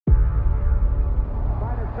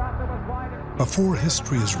Before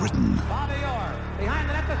history is written,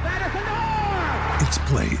 it's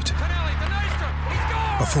played.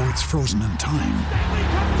 Before it's frozen in time,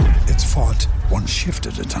 it's fought one shift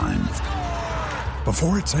at a time.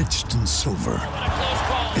 Before it's etched in silver,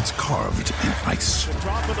 it's carved in ice.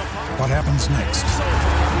 What happens next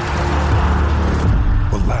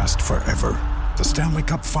will last forever. The Stanley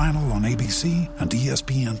Cup Final on ABC and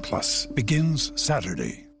ESPN Plus begins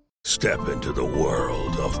Saturday. Step into the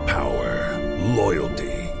world of power,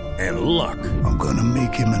 loyalty, and luck. I'm gonna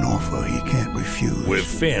make him an offer he can't refuse. With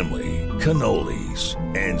family, cannolis,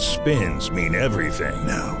 and spins mean everything.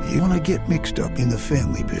 Now, you wanna get mixed up in the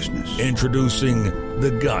family business. Introducing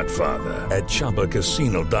The Godfather at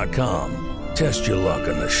ChumbaCasino.com. Test your luck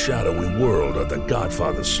in the shadowy world of The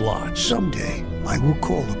Godfather slot. Someday, I will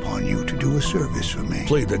call upon you to do a service for me.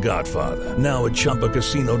 Play The Godfather now at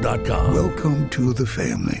ChumbaCasino.com. Welcome to the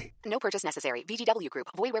family. No purchase necessary. VGW Group.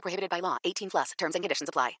 Void where prohibited by law. 18 plus. Terms and conditions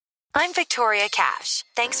apply. I'm Victoria Cash.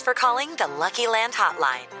 Thanks for calling the Lucky Land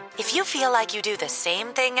Hotline. If you feel like you do the same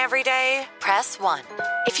thing every day, press 1.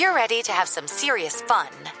 If you're ready to have some serious fun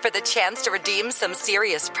for the chance to redeem some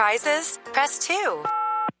serious prizes, press 2.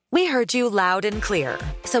 We heard you loud and clear.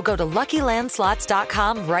 So go to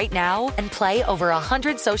LuckyLandSlots.com right now and play over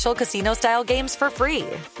 100 social casino-style games for free.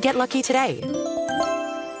 Get lucky today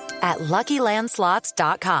at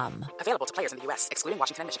LuckyLandSlots.com. Available to players in the U.S., excluding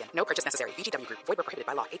Washington and Michigan. No purchase necessary. VGW Group. Void where prohibited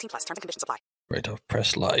by law. 18 plus. Terms and conditions apply. Right, I've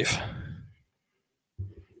pressed live.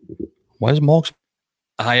 Why is Mark's...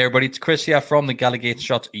 Hi, everybody. It's Chris here from the Gallagher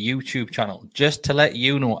Shots YouTube channel. Just to let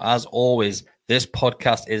you know, as always, this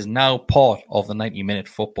podcast is now part of the 90-Minute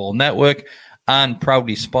Football Network and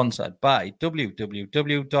proudly sponsored by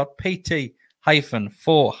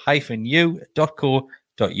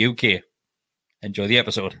www.pt-4-u.co.uk. Enjoy the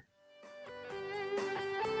episode.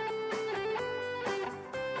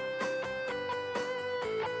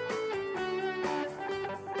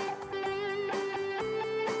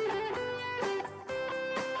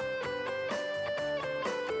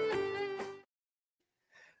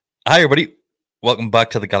 Hi, everybody. Welcome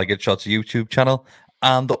back to the Gallagher Shots YouTube channel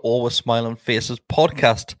and the Always Smiling Faces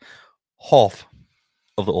podcast. Half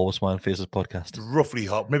of the Always Smiling Faces podcast. Roughly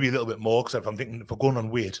half, maybe a little bit more, because if I'm we're going on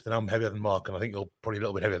weight, then I'm heavier than Mark, and I think you're probably a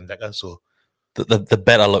little bit heavier than Decker, so... The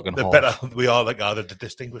better looking the half. Better we are, like, the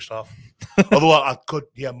distinguished half. Although I could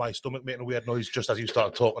hear my stomach making a weird noise just as you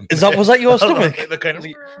started talking. Was that your stomach? the kind of...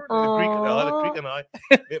 the creaking eye.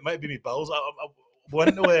 It might be my bowels.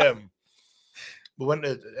 We went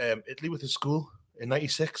to Italy with the school in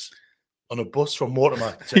 '96 on a bus from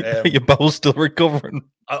Mortimer. Your bowel's still recovering.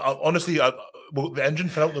 Honestly, the engine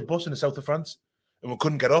fell out of the bus in the south of France, and we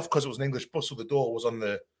couldn't get off because it was an English bus, so the door was on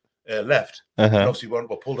the left. And obviously, we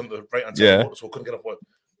were pulled into the right hand side of the motor, so we couldn't get off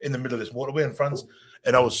in the middle of this motorway in France.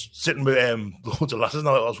 And I was sitting with loads of lasses, and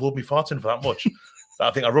I was holding me farts in for that much.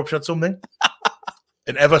 I think I ruptured something.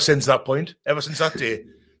 And ever since that day,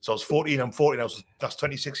 so I was 14, I'm 40 now, so that's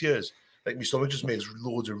 26 years. Like, my stomach just makes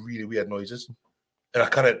loads of really weird noises. And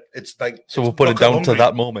it's like... So we'll put it down to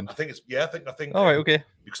that moment. I think. All right, okay.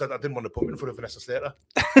 Because I didn't want to pump in front of Vanessa Slater.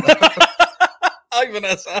 Hi,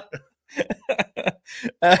 Vanessa.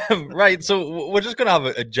 Right, so we're just going to have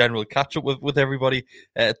a general catch-up with everybody.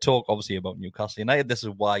 Talk, obviously, about Newcastle United. This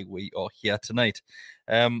is why we are here tonight.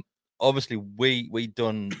 Obviously, we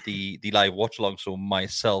done the live watch-along, so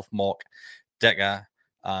myself, Mark, Decker,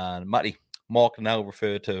 and Matty. Mark now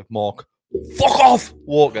referred to Mark Fuck Off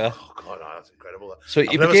Walker. Oh, God, that's incredible. So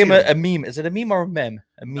it became a meme. Is it a meme or a meme?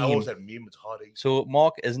 A meme. I always said meme. It's hard. So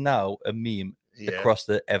Mark is now a meme across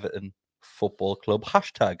the Everton Football Club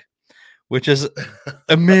hashtag, which is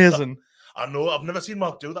amazing. I know. I've never seen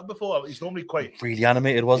Mark do that before. He's normally quite... really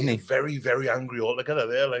animated, wasn't he? Very, very angry altogether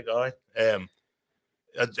there. Like,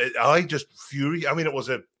 I just fury. I mean, I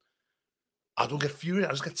don't get fury.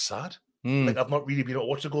 I just get sad. Like, I've not really been able to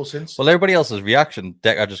watch the goal since. Well, everybody else's reaction,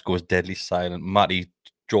 Decker just goes deadly silent. Matty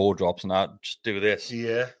jaw drops and I just do this.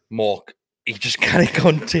 Yeah. Mark, he just can't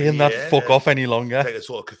contain that fuck off any longer. Like a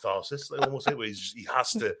sort of catharsis, like almost, where he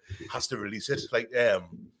has to release it. Like in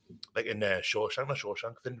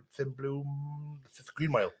Shawshank, Thin Blue,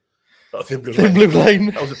 Green Mile. Not Thin Blue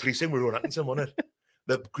Line. That was a precinct with Rowan Atkinson, wasn't it?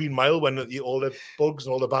 The Green Mile, when all the bugs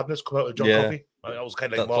and all the badness come out of John Coffey. That was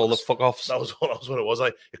kind of like That's all the fuck offs. That was what it was.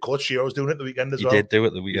 Like, of course, Shearer was doing it the weekend as well. He did do it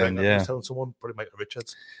the weekend, I was telling someone, probably Michael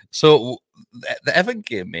Richards. So the Everton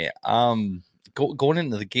game, mate. Going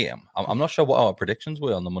into the game, I'm not sure what our predictions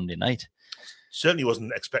were on the Monday night. Certainly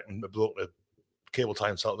wasn't expecting the bloke to cable tie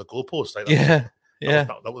himself at the goalpost. Like that.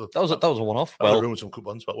 That was a one-off. Well, ruined some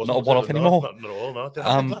coupons, but wasn't not a one-off anymore. Not at all. No, did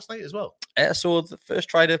happen last night as well. So the first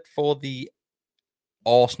try for the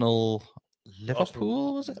Arsenal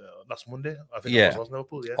Liverpool, was it? Last Monday. I think it was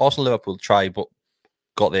Liverpool, yeah. Arsenal-Liverpool tried, but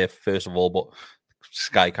got there first of all, but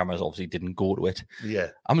Sky cameras obviously didn't go to it. Yeah.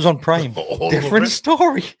 Amazon Prime, different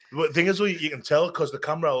story. But the thing is, you can tell because the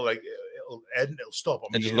camera will it'll end, it'll stop.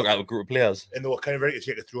 And just look at a group of players. And they were kind of ready to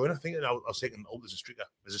take a throw in, I think. And I was thinking, there's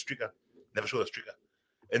a streaker. Never saw a streaker.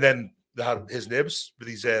 And then they had his nibs with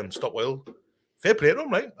his stop oil. Fair play to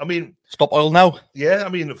him, right? I mean, stop oil now. Yeah, I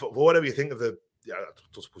mean, for whatever you think of I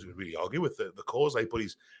don't suppose you would really argue with the cause, but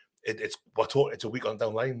it's a week on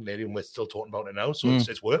down line, lady, and we're still talking about it now. So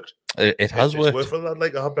it's worked. It has worked. It's worked for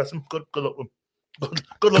that. God bless him. Good luck to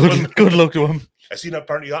him. Good luck to him. I seen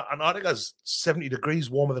apparently Antarctica's 70 degrees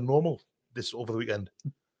warmer than normal over the weekend.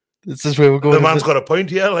 This is where we're going. The man's got a point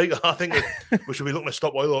here. I think we should be looking to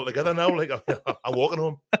stop oil altogether now. I'm walking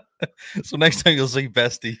home. So next time you'll see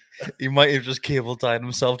Bestie, he might have just cable tied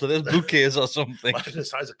himself to this bookcase or something. Imagine the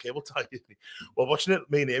size of cable tie. Well, watching it,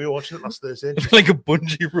 me and Amy watching it last Thursday. Like a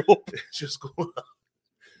bungee rope. Just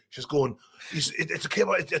going. It's a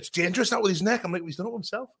cable. It's dangerous that with his neck. I'm like, he's done it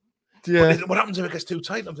himself. Yeah. What happens if it gets too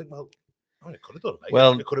tight? I'm thinking, it could have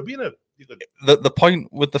done. It could have been the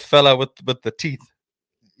point with the fella with the teeth.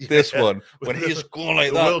 This one, when he's going like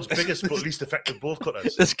the that. The world's biggest but least effective bolt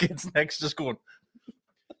cutters. This kid's neck's just going.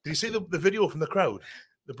 Did you see the video from the crowd?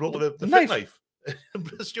 The bloke with the knife.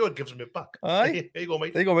 Stuart gives him it back. Aye. Here you go,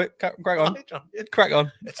 mate. There you go, mate. Crack on. Crack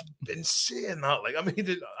on. It's insane,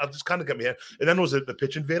 that. I just kind of get me here. And then there was the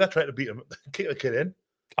pitch invader trying to beat him, kick the kid in.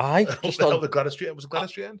 Aye. Just the Gladys Street. Was it Gladys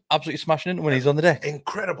Street end? Absolutely smashing it when he's on the deck.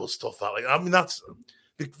 Incredible stuff, that. That's...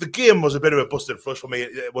 The game was a bit of a busted flush for me.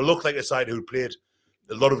 It looked like a side who played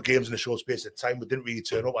a lot of games in a short space of time, but didn't really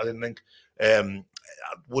turn up. I didn't think. I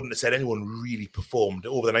wouldn't have said anyone really performed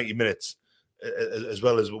over the 90 minutes as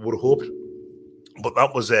well as we would have hoped. But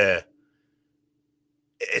that was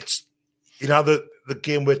it's the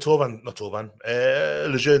game where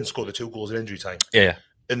Lejeune scored the 2 goals in injury time. Yeah.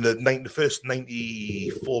 In the first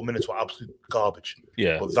 94 minutes were absolute garbage.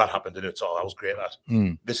 Yeah. But that happened, and that was great.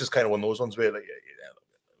 This is kind of one of those ones where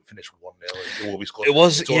finish with 1-0. You always score.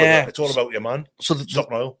 It's all about your man. So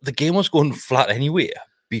the game was going flat anyway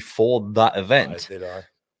before that event.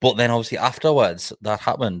 But then obviously afterwards that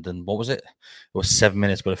happened, and what was it? It was 7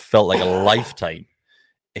 minutes, but it felt like a lifetime.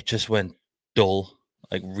 It just went dull,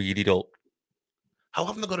 like really dull. How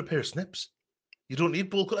haven't they got a pair of snips? You don't need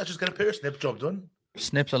ball cutter, just get a pair of snips, job done.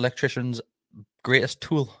 Snips, electrician's greatest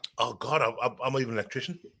tool. Oh God, I'm even an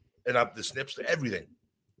electrician, and I have the snips to everything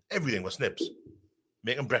with snips.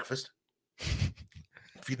 Making breakfast,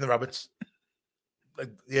 feeding the rabbits.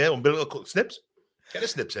 Umbilical cook snips. Get the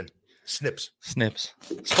snips in. Snips.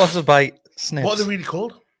 Sponsored by Snips. What are they really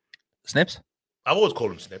called? Snips. I've always called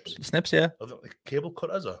them snips. Snips, yeah. Are they like cable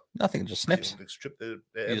cutters or? I think just snips. You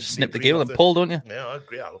just snip the cable and pull, don't you? Yeah, I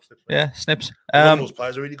agree. I love snips. Yeah, snips. Those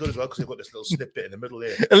pliers are really good as well because they've got this little snip bit in the middle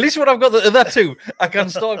there. At least when I've got that too, I can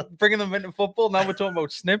start bringing them into football. Now we're talking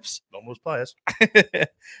about snips. Not those pliers.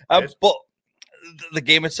 But the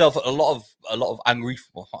game itself, a lot of angry.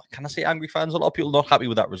 Well, can I say angry fans? A lot of people not happy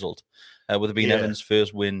with that result. With it being Everton's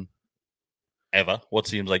first win ever, what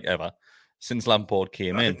seems like ever, since Lampard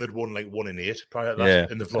came in. I think they'd won like 1 in 8 prior to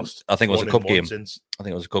that, and they've lost. I think it was a cup game. Since. I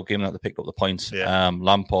think it was a cup game that they picked up the points. Yeah.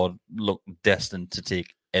 Lampard looked destined to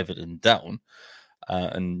take Everton down,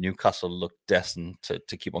 and Newcastle looked destined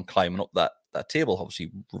to keep on climbing up that table.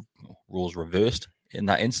 Obviously, roles reversed in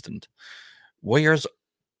that instant. Were you as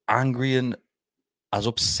angry and as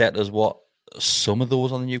upset as what some of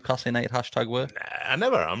those on the Newcastle United hashtag were? I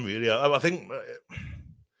never am, really. I think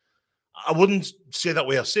I wouldn't say that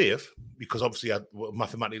we are safe because obviously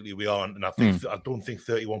mathematically we aren't, and I don't think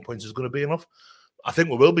 31 points is going to be enough. I think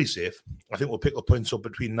we will be safe. I think we'll pick up points up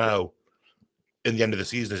between now and the end of the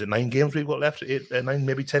season. Is it 9 games we've got left? 8, 9,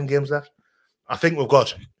 maybe 10 games left. I think we've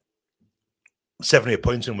got 7 or 8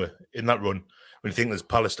 points in that run. When you think there's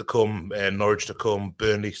Palace to come, Norwich to come,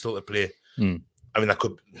 Burnley still to play. I mean, that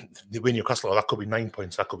could win Newcastle. That could be 9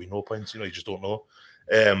 points. That could be no points. You just don't know.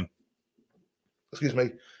 Excuse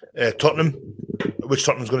me. Tottenham. Which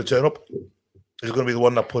Tottenham's going to turn up? Is it going to be the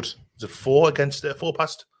one that put? Is it 4 against 4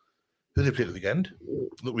 past? Who did they play at the weekend?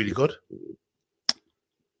 Look really good.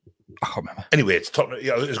 I can't remember. Anyway, it's Tottenham. Is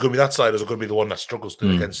it going to be that side, or is it going to be the one that struggles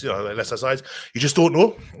against lesser sides? You just don't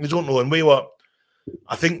know. You don't know. And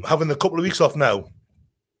I think having a couple of weeks off now,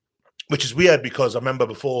 which is weird because I remember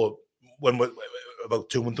before about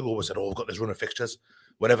 2 months ago we said, we've got this run of fixtures.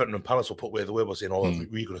 When Everton and Palace will put where they were, we're saying,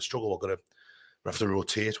 we're going to struggle. We have to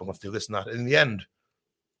rotate. We'll have to do this and that. And in the end,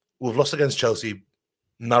 we've lost against Chelsea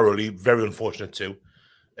narrowly. Very unfortunate too.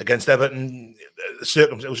 Against Everton,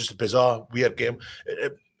 it was just a bizarre, weird game.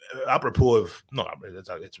 apropos of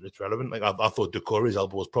it's relevant. Like I thought Doucouré's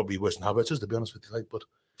elbow was probably worse than Havertz's, to be honest with you. Like, but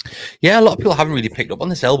yeah, a lot of people haven't really picked up on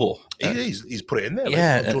this elbow. He's put it in there.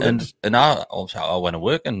 Yeah, like, and I went to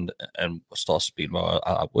work and started speaking about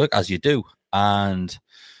it at work, as you do, and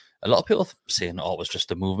a lot of people saying, "Oh, it was just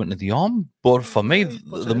the movement of the arm." But for me,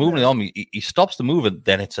 the movement of the arm, he stops the movement,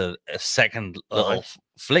 then it's a second little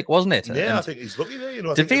flick, wasn't it? Yeah, I think he's lucky there. You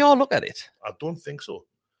know, did they all look at it? I don't think so.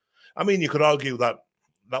 I mean, you could argue that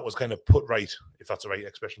was kind of put right, if that's the right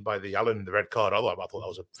expression, by the Allen, the red card. Although I thought that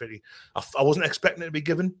was a pretty... I wasn't expecting it to be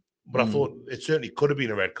given, but I thought it certainly could have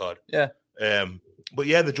been a red card. Yeah. But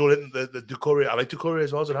yeah, the Doucouré, I like Doucouré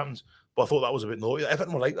as well as it happens, but I thought that was a bit naughty.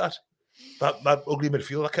 Everton were like that. That ugly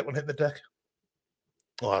midfield that kept on hitting the deck.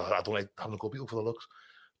 Oh, I don't like having to go people for the looks.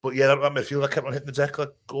 But yeah, that midfield that kept on hitting the deck,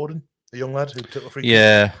 like Gordon, the young lad who took a free kick.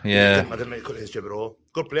 Yeah. I didn't like cut his jib at all.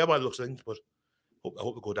 Good player by the looks of things, but I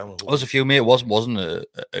hope we go down. There was a few, mate. It wasn't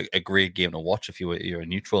a great game to watch if you're a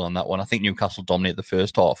neutral on that one. I think Newcastle dominated the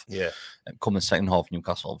first half. Yeah. Come the second half,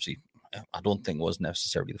 Newcastle obviously, I don't think it was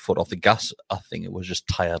necessarily the foot off the gas. I think it was just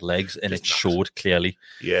tired legs, and it showed clearly.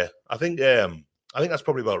 Yeah, I think that's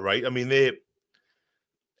probably about right. I mean,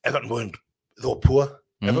 Everton they were poor.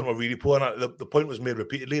 Everton were really poor, and the point was made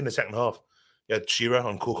repeatedly in the second half. You had Shearer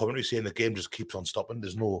on co-commentary saying the game just keeps on stopping.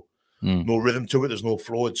 There's no rhythm to it. There's no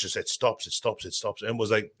flow. It's just it stops. And it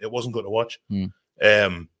was like it wasn't good to watch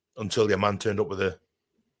until your man turned up with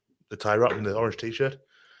the tie wrap and the orange t-shirt.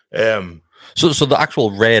 So the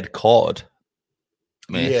actual red card,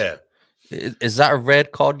 mate, yeah, is that a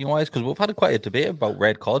red card in your eyes? Because we've had quite a debate about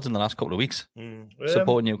red cards in the last couple of weeks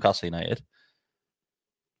supporting Newcastle United.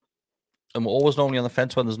 And we're always normally on the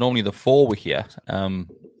fence when there's normally the four we hear.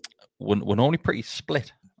 We're normally pretty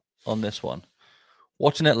split on this one.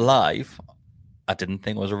 Watching it live, I didn't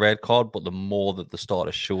think it was a red card, but the more that the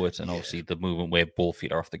starters show it, and obviously the movement where both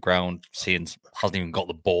feet are off the ground, Sainz hasn't even got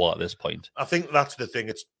the ball at this point. I think that's the thing.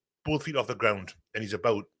 It's both feet off the ground, and he's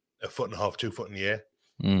about 1.5 foot, 2 foot in the air.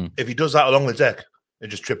 If he does that along the deck, it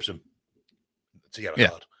just trips him. It's a yellow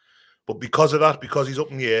card. But because of that, because he's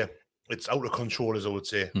up in the air, it's out of control, as I would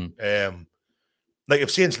say. Like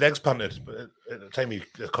if Saint's legs planted at the time he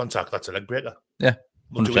contact, that's a leg breaker. Yeah,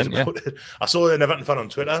 100%, I saw an Everton fan on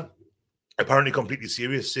Twitter, apparently completely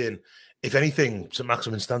serious, saying, if anything, St.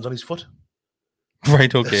 Maximin stands on his foot.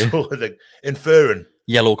 Right, okay. So, like, inferring.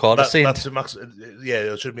 Yellow card, that's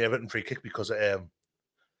it should be Everton free kick because of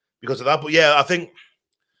that. But yeah, I think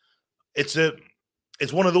it's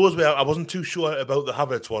one of those where I wasn't too sure about the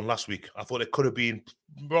Havertz one last week. I thought it probably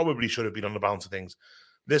should have been on the balance of things.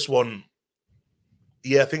 This one,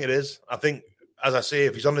 yeah, I think it is. I think, as I say,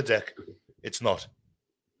 if he's on the deck, it's not.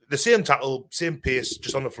 The same tackle, same pace,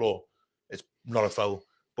 just on the floor. It's not a foul.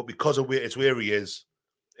 But because of it's where he is,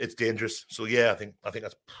 it's dangerous. So yeah, I think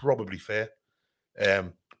that's probably fair.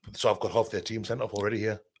 So I've got half their team sent off already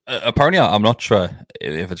here. Apparently, I'm not sure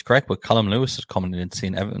if it's correct, but Callum Lewis has commented and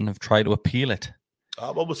saying Everton have tried to appeal it.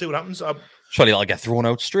 Well, we'll see what happens. Surely that'll get thrown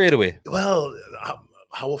out straight away. Well,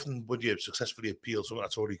 how often would you successfully appeal something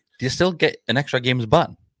that's already... Do you still get an extra game's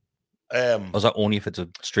ban? Or is that only if it's a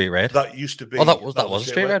straight red? That used to be... Oh, that was a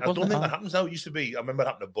straight red, I don't think that happens now. It used to be... I remember it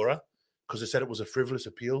happened to Borough because they said it was a frivolous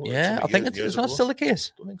appeal. Yeah, I think it's not still the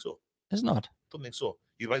case. Don't think so. It's not. Don't think so.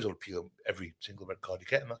 You might as well appeal every single red card you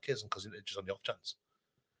get in that case because it's just on the off chance.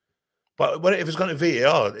 But if it's gone to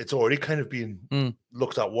VAR, it's already kind of been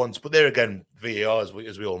looked at once. But there again, VAR, as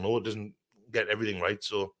we all know, doesn't get everything right.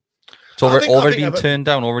 So it's already been turned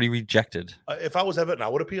down, already rejected. If I was Everton, I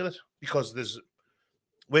would appeal it because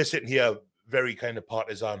we're sitting here very kind of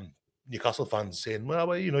partisan Newcastle fans saying,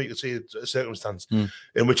 well, you could see a circumstance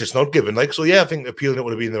in which it's not given. Like, so yeah, I think appealing it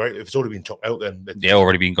would have been the right. If it's already been chucked out, then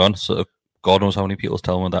already been gone. So God knows how many people's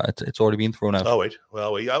telling me that it's already been thrown out. Oh wait,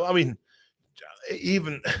 well, I mean,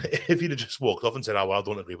 even if he'd have just walked off and said, "Oh, well, I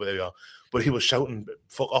don't agree," but there we are. But he was shouting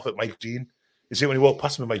 "fuck off" at Mike Dean. You see when he walked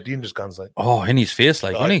past him, Mike Dean just guns like, "Oh, in his face,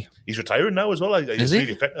 like, wasn't he?" He's retiring now as well. Is he?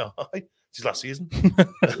 Really effective. It's his last season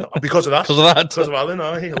because of that. Because of Alan.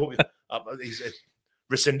 I hope he's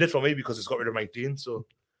rescinded for me because it's got rid of Mike Dean. So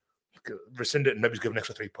rescind it and maybe give an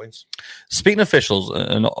extra 3 points. Speaking of officials,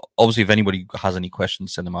 and obviously if anybody has any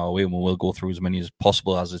questions, send them our way and we'll go through as many as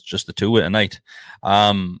possible as it's just the two tonight.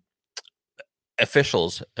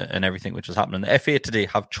 Officials and everything which is happening. The FA today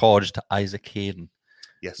have charged Isaac Hayden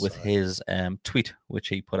with his tweet which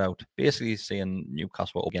he put out, basically saying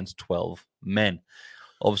Newcastle were against 12 men.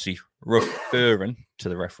 Obviously referring to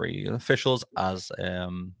the referee officials as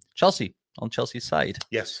Chelsea, on Chelsea's side.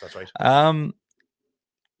 Yes, that's right.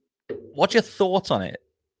 What's your thoughts on it?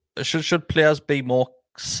 Should players be more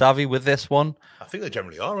savvy with this one? I think they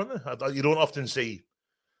generally are, aren't they? You don't often see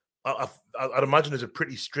I'd imagine there's a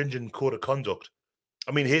pretty stringent code of conduct.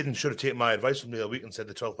 I mean, Hayden should have taken my advice from the other week and said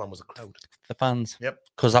the 12th man was a crowd. The fans. Yep.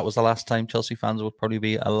 Because that was the last time Chelsea fans would probably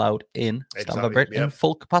be allowed in Stamford Bridge in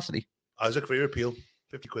full capacity. Isaac, for your appeal,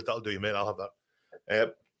 50 quid, that'll do you, mate. I'll have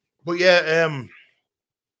that. But yeah,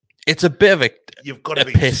 it's a bit of you've got to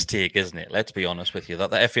be piss take, isn't it? Let's be honest with you.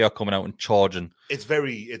 That the FA are coming out and charging. It's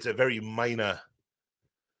a very minor.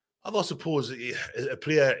 I suppose a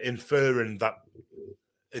player inferring that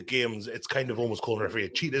games, it's kind of almost calling a referee a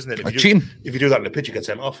cheat, isn't it? If you do that in the pitch, you get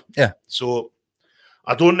sent off. Yeah. So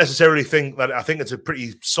I don't necessarily think that. I think it's a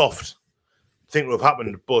pretty soft thing to have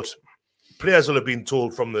happened, but players will have been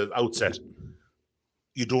told from the outset.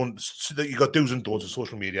 You got do's and don'ts of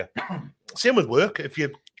social media. Same with work. If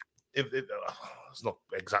it's not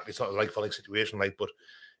a like for like situation, but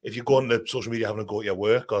if you go on the social media having a go at your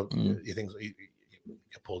work, or you think you're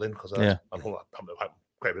pulled in because I know that happened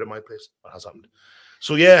quite a bit at my place. That has happened.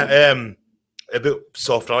 So yeah, a bit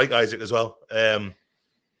soft. I like Isaac as well.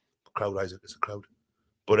 Crowd Isaac is a crowd,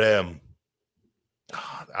 but I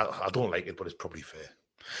don't like it, but it's probably fair.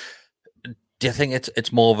 Do you think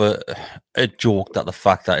it's more of a joke that the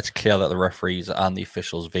fact that it's clear that the referees and the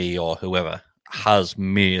officials, VAR, whoever, has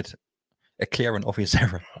made a clear and obvious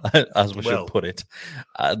error, as we should put it,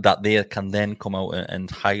 that they can then come out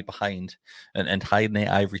and hide behind and hide in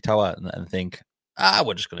their ivory tower and think,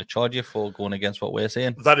 we're just going to charge you for going against what we're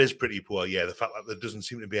saying? That is pretty poor, yeah. The fact that there doesn't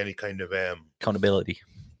seem to be any kind of accountability.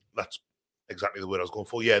 That's exactly the word I was going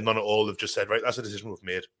for. Yeah, none at all. They've just said, right, that's a decision we've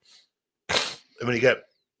made. And when you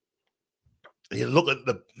look at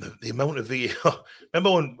the amount of VAR.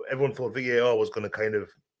 Remember when everyone thought VAR was going to kind of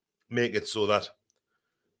make it so that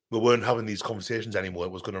we weren't having these conversations anymore?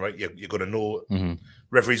 It was going to, you're going to know. Mm-hmm.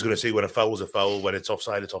 Referee's going to say when a foul is a foul, when it's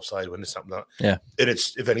offside, when it's something like that. Yeah. And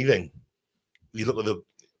it's, if anything, you look at you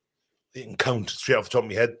can count straight off the top of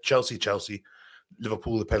my head: Chelsea,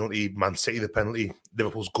 Liverpool the penalty, Man City the penalty,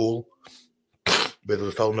 Liverpool's goal, where there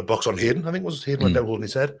was a foul in the box on Hayden. I think it was Hayden went down holding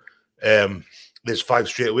his head. There's 5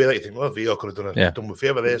 straight away that you think, well, VAR could have done me a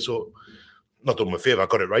favour there. So, not done me a favour, I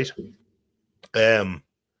got it right. You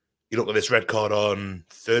look at this red card on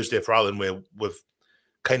Thursday for Alan, where we've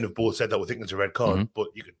kind of both said that we think it's a red card, but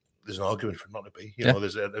there's an argument for it not to be. You know,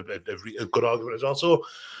 there's a good argument as well. So,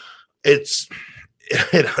 it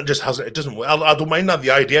doesn't work. I don't mind that. The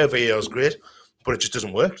idea of VAR is great, but it just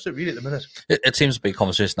doesn't work. Does it really at the minute? It seems to be a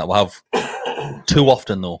conversation that we have too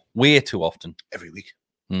often, though. Way too often. Every week.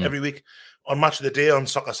 Every week. On Match of the Day, on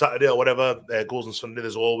Soccer Saturday or whatever, goes on Sunday,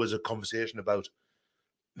 there's always a conversation about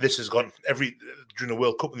this has gone during the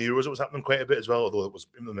World Cup and the Euros, it was happening quite a bit as well, although it was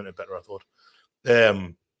implemented better, I thought.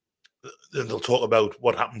 Then they'll talk about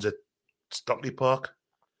what happens at Stockley Park.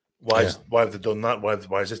 Why have they done that?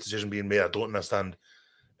 Why is this decision being made? I don't understand.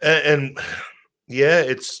 And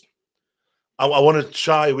yeah, I want to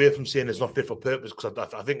shy away from saying it's not fit for purpose, because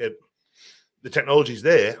I think the technology's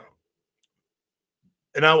there.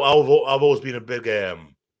 And I've always been a big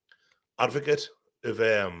advocate of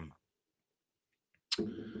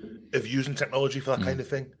using technology for that kind of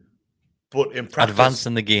thing. But in practice,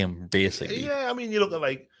 advancing the game, basically. Yeah, I mean, you look at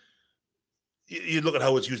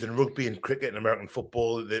how it's used in rugby and cricket and American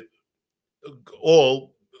football.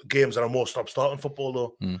 All games that are more stop-start in football,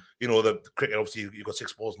 though. You know, the cricket, obviously, you've got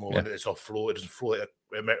 6 balls more, and it's not flow. It doesn't flow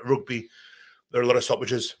like rugby. There are a lot of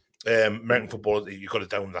stoppages. American football, you've got it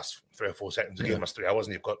down, that's 3 or 4 seconds a game, that's 3 hours,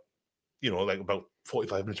 and you've got, like about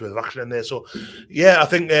 45 minutes worth of action in there. So, yeah, I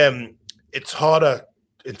think it's harder.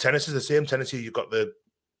 In tennis, is the same. Tennis, you've got the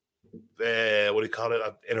what do you call it,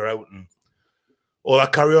 in or out, and all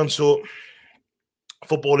that carry on. So,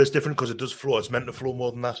 football is different because it does flow. It's meant to flow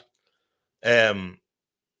more than that. And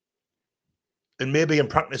maybe in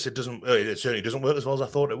practice, it certainly doesn't work as well as I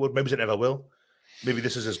thought it would. Maybe it never will. Maybe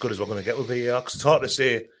this is as good as we're going to get with VAR, because it's hard to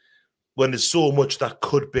say when there's so much that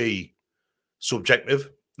could be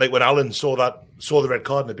subjective. Like when Alan saw the red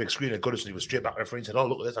card on the big screen at Goodison, he was straight back to the referee and said, "Oh,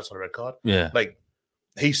 look at this, that's not a red card." Yeah, like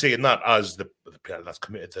he's seeing that as the player that's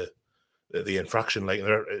committed to the infraction. Like,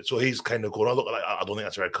 so he's kind of going, "Oh, look, I don't think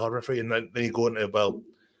that's a red card, referee." And then you go into, well,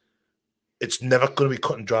 it's never going to be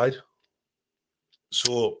cut and dried.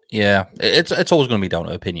 So yeah, it's always going to be down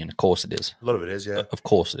to opinion. Of course it is. A lot of it is, yeah. Of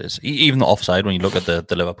course it is. Even the offside, when you look at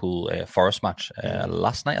the Liverpool Forest match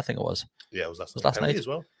last night, I think it was. Yeah, it was last night as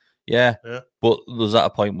well. Yeah, but there was at a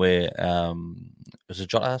point where was it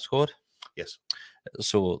Jota scored? Yes.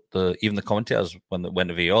 So even the commentators, when they went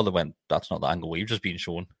to VAR, they went, "That's not the angle we've just been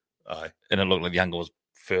shown." Aye. And it looked like the angle was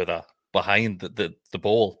further behind the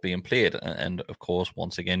ball being played. And of course,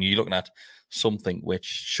 once again, you're looking at something which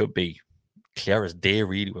should be clear as day,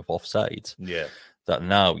 really, with offsides. Yeah. That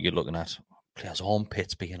now you're looking at players'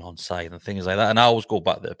 armpits being onside and things like that. And I always go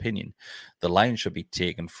back to the opinion, the line should be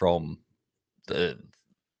taken from the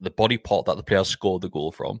body part that the player scored the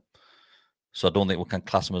goal from. So I don't think we can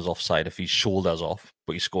class him as offside if his shoulder's off,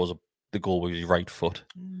 but he scores the goal with his right foot.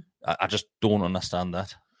 I just don't understand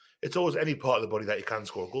that. It's always any part of the body that you can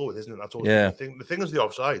score a goal with, isn't it? That's always Yeah. the thing. The thing is the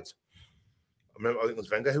offsides. I think it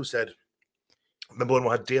was Wenger who said, remember when we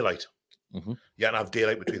had daylight? Mm-hmm. You had to have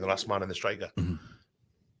daylight between the last man and the striker. Mm-hmm.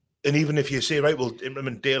 And even if you say, right, we'll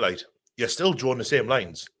implement daylight, you're still drawing the same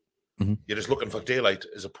lines. Mm-hmm. You're just looking for daylight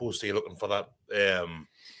as opposed to you're looking for that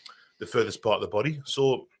the furthest part of the body.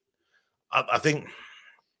 So I think,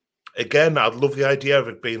 again, I'd love the idea of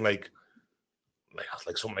it being like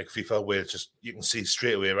something like FIFA where it's just you can see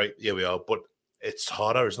straight away, right, here we are. But it's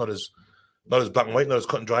harder. It's not as black and white, not as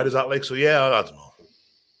cut and dried as that. Like, so yeah, I don't know.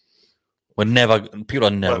 People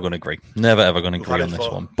are never going to agree. Never ever going to agree on this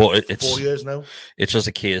one. But it's 4 years now. It's just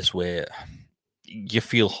a case where you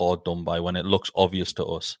feel hard done by when it looks obvious to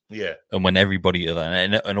us. Yeah. And when everybody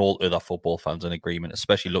and all other football fans in agreement,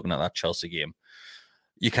 especially looking at that Chelsea game,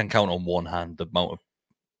 you can count on one hand the amount of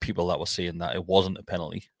people that were saying that it wasn't a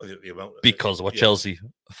penalty because there were Chelsea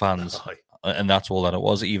fans, and that's all that it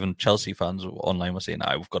was. Even Chelsea fans online were saying,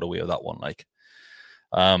 we've got away with that one.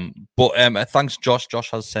 But thanks, Josh.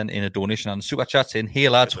 Josh has sent in a donation and super chat saying, "Hey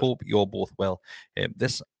lads, hope you're both well.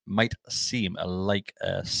 This might seem like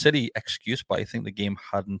a silly excuse, but I think the game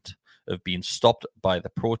hadn't have been stopped by the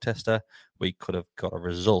protester. We could have got a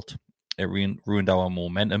result. It ruined our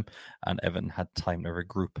momentum, and Everton had time to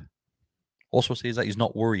regroup." Also says that he's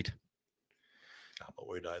not worried. I'm not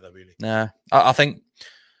worried either, really. Nah, I think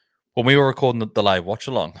when we were recording the live watch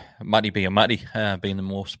along, Matty being the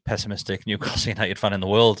most pessimistic Newcastle United fan in the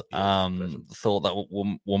world, thought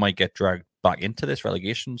that we might get dragged back into this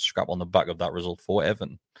relegation scrap on the back of that result for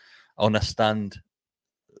Everton. I understand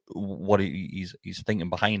what he's thinking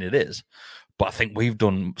behind it is, but I think we've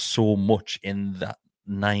done so much in that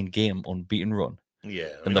 9-game unbeaten run. Yeah.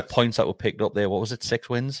 And the points that were picked up there, what was it, 6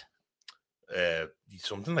 wins?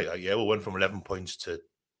 Something like that, yeah. We went from 11 points to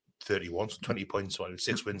 31, so 20 points, so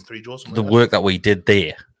 6 wins, 3 draws. The work that we did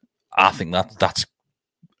there, I think that's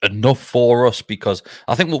enough for us because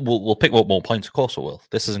I think we'll pick up more points. Of course we will.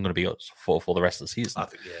 This isn't going to be us for the rest of the season. I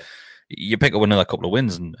think, yeah. You pick up another couple of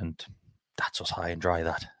wins and that's us high and dry,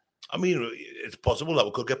 that. I mean, it's possible that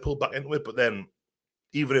we could get pulled back into it, but then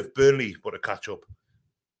even if Burnley were to catch up,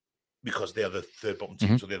 because they're the third bottom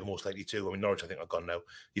team, so they're the most likely to. I mean, Norwich, I think, are gone now.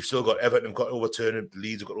 You've still got Everton have got to overturn it.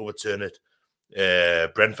 Leeds have got to overturn it.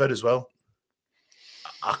 Brentford as well.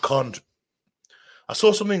 I can't. I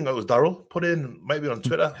saw something that was Darryl put in, maybe on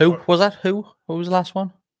Twitter. Who was that? Who was the last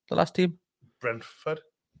one? The last team? Brentford.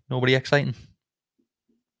 Nobody exciting.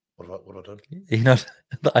 What have I done? You know,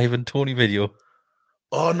 the Ivan Toney video.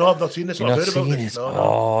 Oh no, I've not seen this. I've heard about this.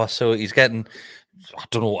 No. So he's getting. I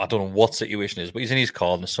don't know what situation it is, but he's in his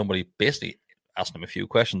car and somebody basically asking him a few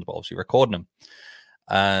questions, but obviously recording him.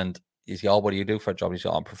 And he's like, what do you do for a job? He's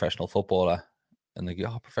like, I'm a professional footballer. And they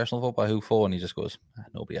go, professional footballer, who for? And he just goes,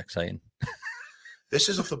 nobody exciting. This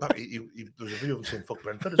is off the back. There was a video of him saying, fuck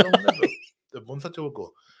Brentford as well, a month or two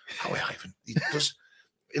ago. How Ivan? He does.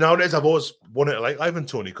 Nowadays, I've always wanted to like Ivan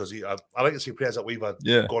Toney because I like to see players that we've had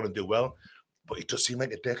go on and do well, but he does seem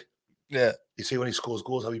like a dick. Yeah. You see when he scores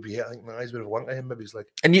goals, how he behave. I think he's a bit of a wanker him. Maybe he's like.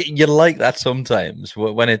 And you like that sometimes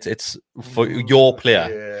when it's for your player.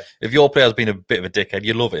 Yeah. If your player's been a bit of a dickhead,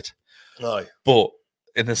 you love it. Aye. But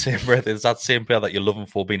in the same breath, it's that same player that you love him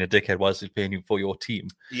for being a dickhead whilst he's playing you for your team.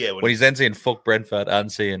 Yeah. When he's then saying fuck Brentford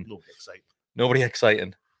and saying nobody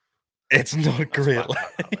exciting. It's not great.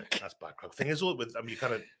 That's bad crap. Thing is, he's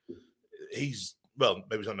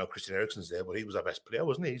maybe he's not now Christian Eriksen's there, but he was our best player,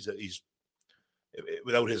 wasn't he? He's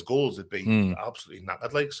without his goals, it'd be absolutely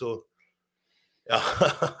knackered. Like, so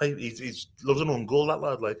he's loves an own goal, that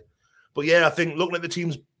lad. Like, but yeah, I think looking at the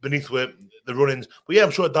teams beneath where the run-ins, but yeah,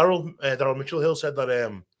 I'm sure Darryl Mitchell-Hill said that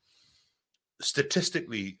not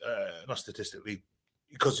statistically,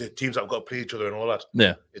 because the teams that have got to play each other and all that,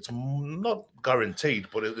 it's not guaranteed,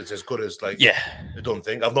 but it's as good as I don't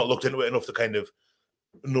think. I've not looked into it enough to kind of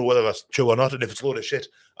know whether that's true or not, and if it's a load of shit,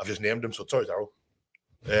 I've just named him. So sorry, Darryl.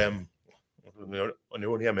 On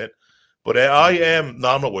your own here, mate. But I'm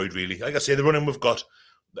not worried really. Like I say, the running we've got,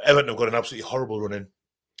 Everton have got an absolutely horrible running,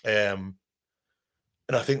 and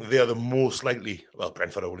I think they are the most likely. Well,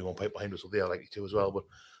 Brentford are only 1 point behind us, so they are likely to as well. But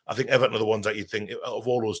I think Everton are the ones that you think out of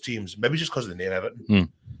all those teams, maybe just because of the name Everton. And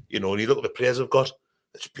you look at the players they've got,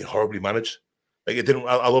 it's been horribly managed. Like it didn't.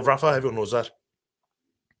 I love Rafa. Everyone knows that.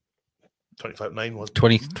 25-9 was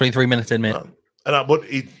 23 minutes in, mate. But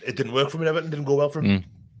it didn't work for him. Everton didn't go well for him.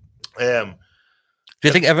 Do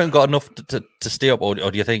you think Everton got enough to stay up, or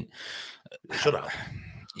do you think they should have?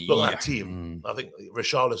 Look at that team. I think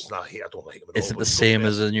Richarlison, I don't like him at all. Is it the same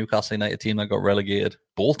as a Newcastle United team that got relegated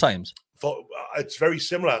both times? It's very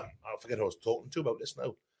similar. I forget who I was talking to about this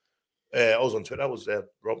now. I was on Twitter.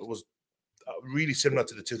 Rob. It was really similar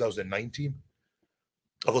to the 2019.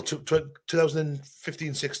 I thought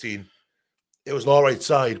 2015-16, it was an all right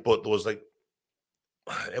side, but there was like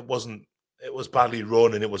it was badly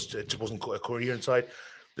run, and it just wasn't a coherent side.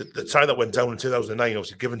 The side that went down in 2009,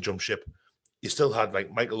 obviously given jump ship, you still had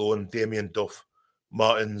like Michael Owen, Damien Duff,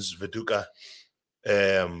 Martins, Viduka,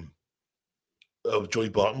 Joey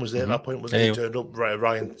Barton was there at that point, wasn't he? Turned up,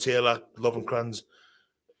 Ryan Taylor, Lovenkrands,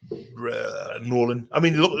 Nolan. I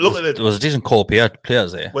mean, look at it. There was a decent core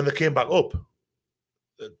players there. When they came back up,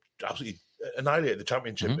 absolutely annihilated the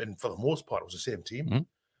championship, and for the most part, it was the same team.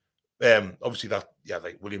 Obviously, like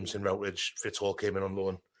Williamson, Routledge, Fitzhall came in on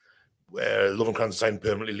loan. Lovenkrands signed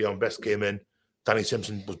permanently. Leon Best came in. Danny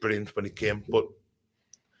Simpson was brilliant when he came, but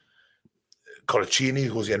Colaccini,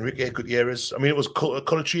 Jose Enrique, Gutierrez. I mean, it was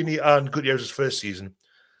Colaccini and Gutierrez's first season.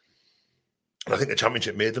 And I think the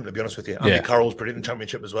championship made them, to be honest with you. Andy Carroll was brilliant in the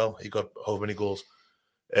championship as well. He got however many goals.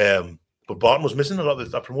 But Barton was missing a lot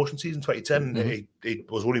of that promotion season, 2010. He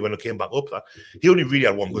was only when he came back up. He only really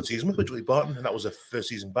had one good season with Joey Barton, and that was the first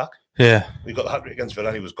season back. Yeah. We got the hat-trick against Villa,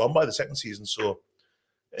 and he was gone by the second season. So,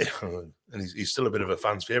 and he's still a bit of a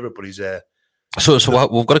fan's favourite, but he's... So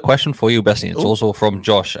we've got a question for you, Bessie. It's also from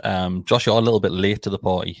Josh. Josh, you're a little bit late to the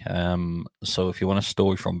party. So if you want a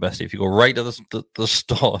story from Bessie, if you go right to the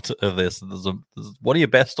start of this, there's one of your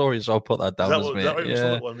best stories. So I'll put that down.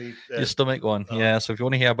 Your stomach one. Yeah. So if you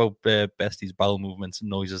want to hear about Bestie's bowel movements and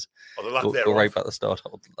noises, go right back to the start.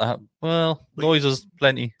 Noises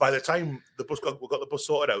plenty. By the time we got the bus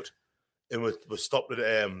sorted out, and we stopped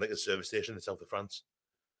at like a service station in the south of France.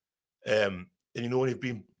 And you know when you've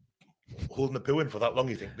been holding the poo in for that long,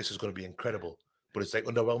 you think this is going to be incredible, but it's like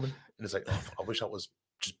underwhelming, and it's like, oh, I wish that was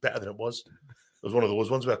just better than it was. It was one of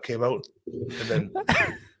those ones where I came out,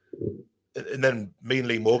 and then me and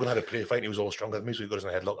Lee Morgan had a play fight, and he was all stronger than me, so he got us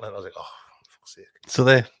in the headlock, and I was like, oh, for fuck's sake. So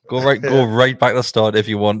there, go right back to the start if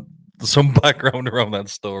you want some background around that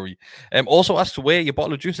story. Also asked where your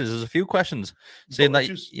bottle of juice is. There's a few questions saying that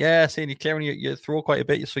saying you're clearing your throat quite a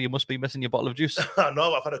bit, so you must be missing your bottle of juice.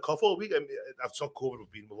 No, I've had a cough all week. I've got COVID.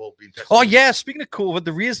 We've all been tested. Oh yeah, speaking of COVID,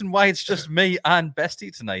 the reason why it's just me and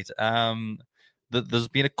Bestie tonight, there's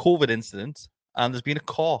been a COVID incident and there's been a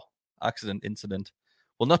car accident incident.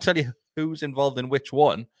 We'll not tell you who's involved in which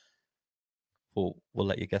one. We'll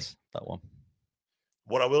let you guess that one.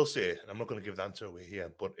 What I will say, and I'm not going to give the answer away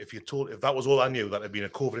here, but if that was all I knew, that there'd been a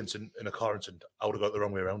COVID incident in a car incident, I would have got the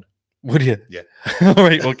wrong way around. Would you? Yeah. All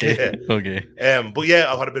right. Okay. Yeah. Okay. But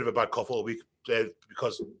yeah, I've had a bit of a bad cough all week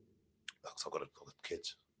because I've got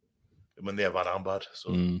kids, and when they have bad, I'm bad.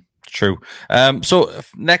 So true. So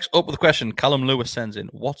next up with the question, Callum Lewis sends in: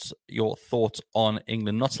 what's your thoughts on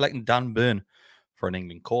England not selecting Dan Burn for an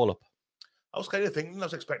England call-up? I was kind of thinking, I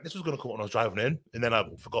was expecting this was going to come when I was driving in, and then I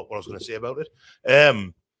forgot what I was going to say about it.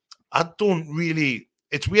 I don't really...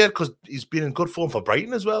 It's weird because he's been in good form for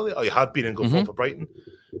Brighton as well. Or he had been in good form for Brighton,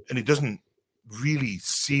 and he doesn't really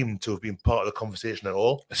seem to have been part of the conversation at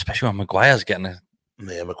all. Especially when Maguire's getting it.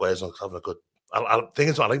 Yeah, Maguire's not having a good... I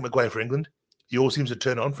think I like Maguire for England. He always seems to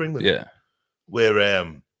turn it on for England. Yeah. Where...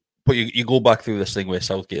 But you go back through this thing where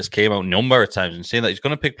Southgate has came out a number of times and saying that he's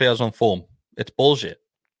going to pick players on form. It's bullshit.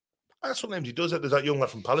 Sometimes he does it. There's that young lad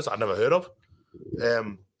from Palace I'd never heard of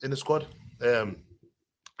in the squad. And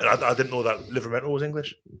I didn't know that Livramento was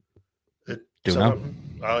English. Do now.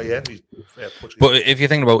 Oh, yeah. But if you're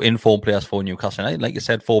thinking about informed players for Newcastle United, like you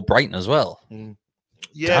said, for Brighton as well.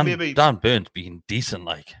 Yeah, maybe. Dan Burns being decent,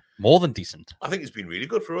 like more than decent. I think he's been really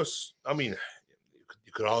good for us. I mean,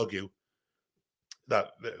 you could argue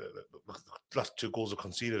that the last two goals are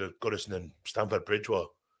conceded at Goodison and Stamford Bridge were,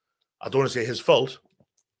 I don't want to say his fault,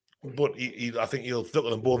 but I think he'll look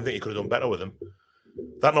at them both and think he could have done better with them.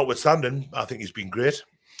 That notwithstanding, I think he's been great.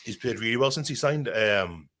 He's played really well since he signed.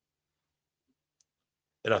 And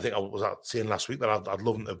I think I was saying last week that I'd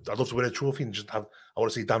love to win a trophy and just have. I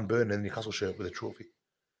want to see Dan Burn in the Newcastle shirt with a trophy.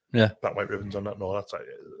 Yeah, black white ribbons on that and all that.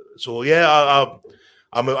 So yeah,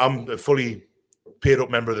 I'm a fully paid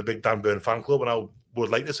up member of the big Dan Burn fan club, and I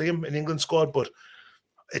would like to see him in the England squad, but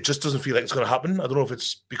it just doesn't feel like it's going to happen. I don't know if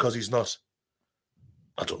it's because he's not.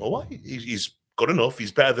 I don't know why. He's good enough.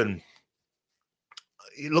 He's better than.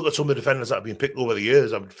 You look at some of the defenders that have been picked over the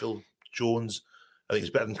years. I mean, Phil Jones. I think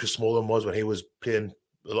he's better than Chris Smalling was when he was playing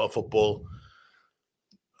a lot of football.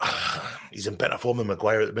 He's in better form than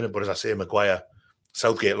Maguire at the minute. But as I say, Maguire,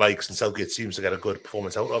 Southgate likes, and Southgate seems to get a good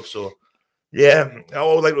performance out of. So Yeah, I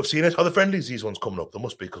would like to have seen it. Are the friendlies these ones coming up? There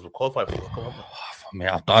must be because we're qualified for them. I mean,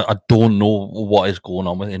 I don't know what is going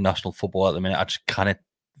on with international football at the minute. I just can't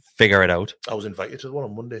figure it out. I was invited to the one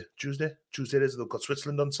on Monday, Tuesday. Tuesday it is. They've got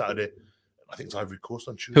Switzerland on Saturday. I think it's Ivory Coast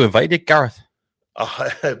on Tuesday. Who invited you, Gareth?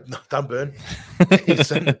 Dan Byrne.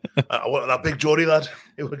 That big Geordie lad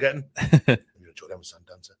who we're getting. Geordie, I'm a sand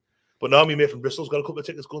dancer. But now my mate from Bristol's got a couple of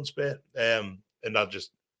tickets going spare. And I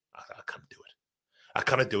can't do it. I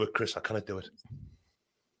cannot do it, Chris. I cannot do it.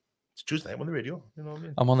 It's Tuesday. I'm on the radio. You know what I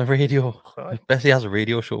mean? I'm on the radio. Right. Bessie has a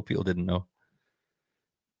radio show. People didn't know.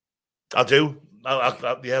 I do. I've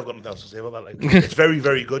got nothing else to say about that. Like, it's very,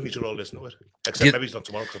 very good, and you should all listen to it. Except maybe it's not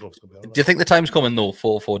tomorrow because I don't know if it's going to be on. Do you think the time's coming though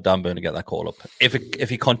for Dan Byrne to get that call up? If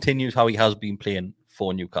he continues how he has been playing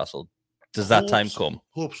for Newcastle, does that time come?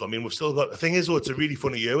 Hope so. I mean, we've still got. The thing is, though, it's a really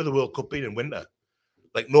funny year with the World Cup being in winter.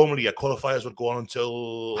 Like normally, your qualifiers would go on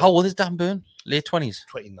until. How old is Dan Byrne? Late 20s.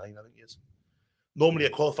 29, I think he is. Normally,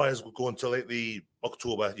 your qualifiers would go until like the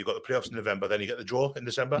October. You've got the playoffs in November, then you get the draw in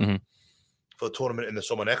December for the tournament in the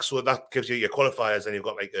summer next. So that gives you your qualifiers, and you've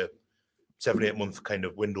got like a 7-8 month kind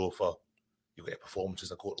of window for you've got your performances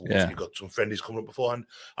that go towards. You've got some friendlies coming up beforehand.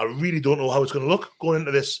 I really don't know how it's going to look going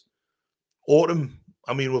into this autumn.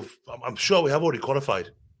 I mean, I'm sure we have already qualified.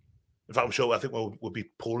 In fact, I think we'll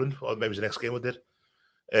beat Poland, or maybe the next game we did.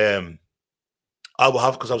 I will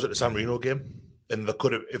have because I was at the San Marino game, and they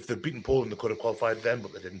could have, if they'd beaten Poland, they could have qualified then,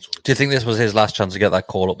 but they didn't. So do you think this was his last chance to get that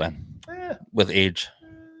call up then? Yeah. With age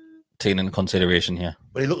taken into consideration here.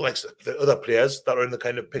 When he looked like the other players that are in the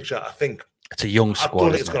kind of picture, I think it's a young squad. I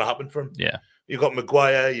don't think it's going to happen for him. Yeah. You've got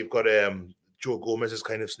Maguire, you've got Joe Gomez is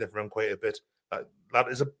kind of sniffing around quite a bit. That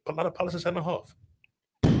is a lot of Palace centre half.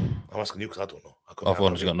 I'm asking you because I don't know. I've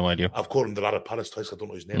honestly got no idea. I've called him the lad of Palace twice. I don't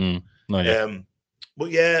know his name. No idea. But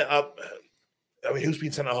yeah, I mean, who's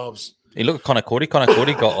been centre halves? He looked at Conor Cody. Conor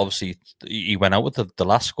Cody got obviously he went out with the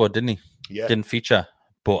last squad, didn't he? Yeah. Didn't feature,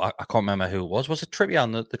 but I can't remember who it was. Was it Trivia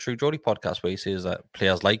on the True Geordie podcast where he says that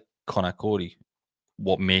players like Conor Cody,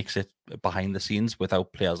 what makes it behind the scenes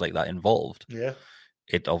without players like that involved? Yeah.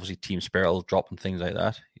 It obviously team spirit will drop and things like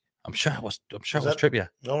that. I'm sure it was Trippier.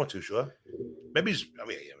 No, I'm not too sure. Maybe he's.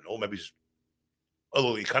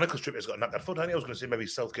 Although he kind of, because Trippier's got a knackered foot, I was going to say maybe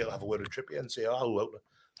Southgate will have a word with Trippier and say, how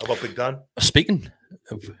about Big Dan? Speaking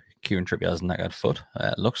of Kieran Trippier's knackered foot,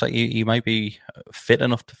 looks like he might be fit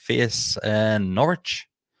enough to face Norwich.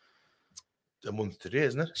 A month today,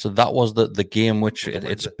 isn't it? So that was the game which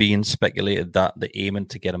it's being speculated that they're aiming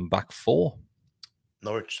to get him back for.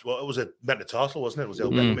 Norwich, well, it was a metatarsal, wasn't it? It was the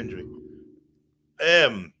Beckham injury.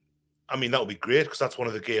 I mean, that would be great because that's one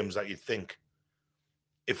of the games that you'd think,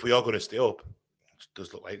 if we are going to stay up, it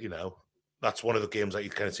does look like, that's one of the games that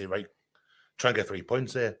you'd kind of say, right, try and get 3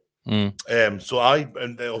 points there. And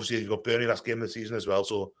obviously you've got Burnley last game of the season as well,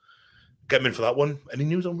 so get him in for that one. Any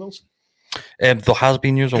news on Wilson? There has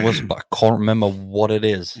been news on Wilson, but I can't remember what it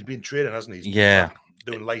is. He's been training, hasn't he?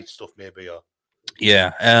 Doing light stuff maybe, or...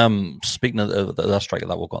 Yeah. Speaking of the striker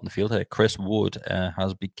that we've got in the field here, Chris Wood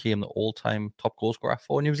has become the all-time top goal scorer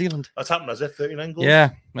for New Zealand. That's happened, has it? 39 goals? Yeah,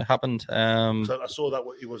 it happened. So I saw that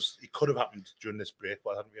it could have happened during this break,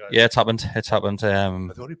 but I hadn't realised. Yeah, it's happened. Have they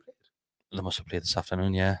already played? They must have played this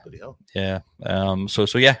afternoon, yeah. Bloody hell. Yeah.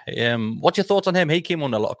 What's your thoughts on him? He came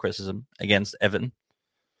under a lot of criticism against Everton.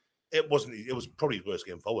 It was probably his worst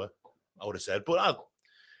game forward, I would have said. But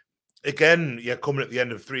again, you're coming at the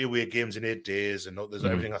end of 3 away games in 8 days, and there's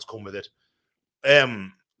everything that's come with it.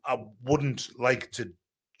 I wouldn't like to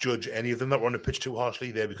judge any of them that were on the pitch too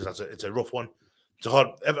harshly there because it's a rough one. It's a hard.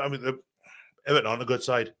 Everton aren't a good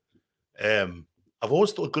side. I've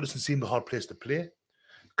always thought Goodison seemed a hard place to play.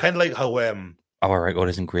 Kind of like how our record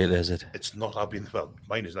isn't great, is it? It's not.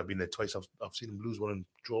 Mine isn't. I've been there twice. I've seen them lose one and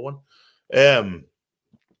draw one.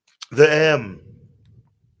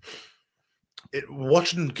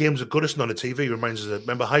 Watching games of Goodison on the TV reminds us of,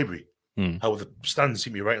 remember Highbury? How the stands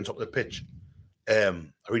seem to be right on top of the pitch. I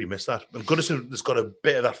really miss that. And Goodison has got a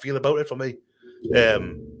bit of that feel about it for me.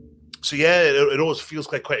 So yeah, it always feels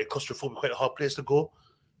like quite a claustrophobic, quite a hard place to go.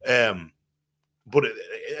 But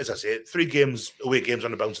as I say, 3 away games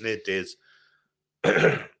on the bounce in 8 days.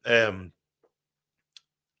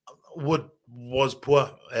 Wood was poor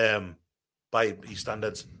by his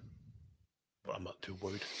standards. But I'm not too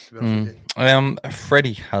worried, to be honest with you.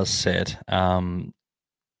 Freddie has said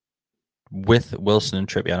with Wilson and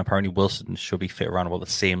Trippier, and apparently Wilson should be fit around about the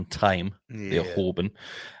same time, they're hoping.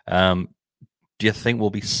 Do you think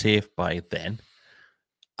we'll be safe by then?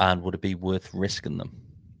 And would it be worth risking them?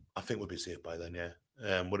 I think we'll be safe by then,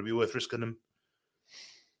 yeah. Would it be worth risking them?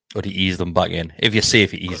 Or do you ease them back in? If you're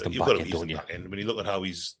safe, you ease them back in, don't you? When you look at how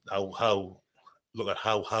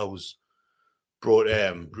Howe's brought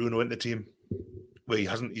Bruno into the team where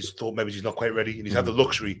he's thought maybe he's not quite ready, and he's had the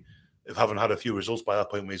luxury of having had a few results by that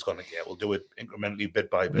point where he's gone like, yeah, we'll do it incrementally, bit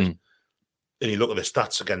by bit. And you look at the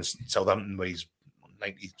stats against Southampton where he's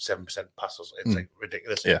 97% passes. It's like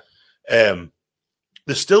ridiculous. Yeah.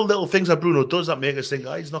 There's still little things that Bruno does that make us think,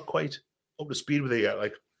 he's not quite up to speed with it yet.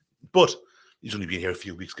 Like, but he's only been here a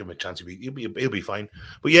few weeks. Give him a chance. He'll be fine.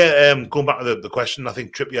 But yeah, going back to the question, I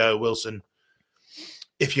think Trippier, Wilson,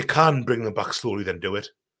 if you can bring them back slowly, then do it.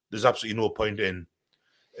 There's absolutely no point in,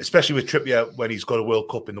 especially with Trippier when he's got a World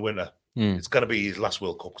Cup in the winter. It's going to be his last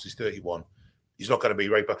World Cup because he's 31. He's not going to be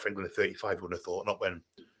right back for England at 35, I would have thought. Not when,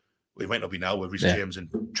 we might not be now with Reece James and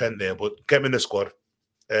Trent there, but get him in the squad.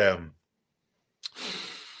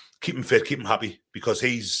 Keep him fit, keep him happy, because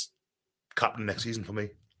he's captain next season for me.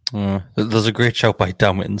 There's a great shout by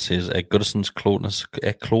Dan Whitten says Goodison's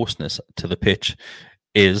closeness to the pitch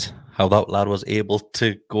is how that lad was able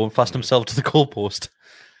to go and fast himself to the goalpost.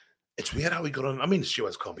 It's weird how he got on. I mean,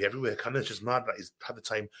 Stewards can't be everywhere, can it? It's just mad that he's had the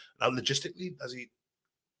time. Now, logistically,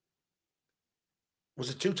 was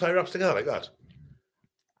it 2 tie wraps together like that?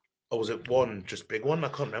 Or was it one just big one? I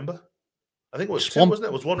can't remember. I think it was 2, wasn't it?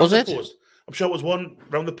 It was one round the post. I'm sure it was one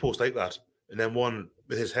round the post like that, and then one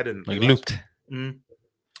with his head in. Like looped.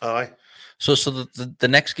 Aye. So the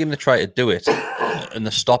next game they tried to do it, and they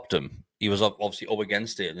stopped him. He was obviously up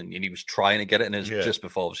against it, and he was trying to get it, and it was just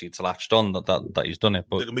before obviously it's latched on that he's done it.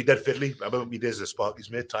 But it can be dead fiddly. I remember me days as a spark. He's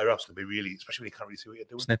made tie wraps can be really, especially when you can't really see what you're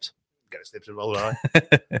doing. Snips. Get a snips involved,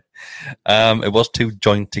 aye. It was 2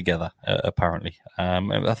 joined together, apparently.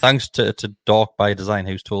 Thanks to Dark by Design,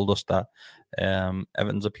 who's told us that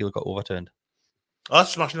Everton's appeal got overturned. Oh,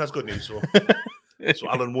 that's smashing. That's good news. So, so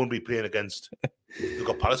Alan won't be playing against. They've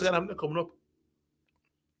got Palace again, haven't they, coming up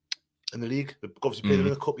in the league? They've obviously played them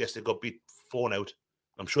in the cup yesterday. Got beat 4-0.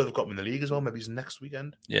 I'm sure they've got them in the league as well. Maybe it's next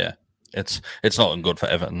weekend. Yeah, it's not good for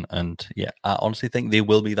Everton, and yeah, I honestly think they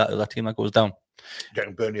will be that team that goes down.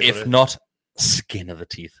 Getting Burnley, if not skin of the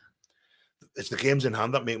teeth. It's the games in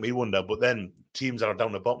hand that make me wonder. But then teams that are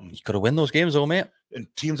down the bottom, you've got to win those games, though, mate. And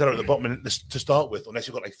teams that are at the bottom to start with, unless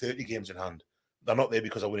you've got like 30 games in hand, they're not there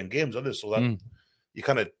because of winning games, are they? So that you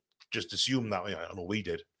kind of just assume that. I don't know, we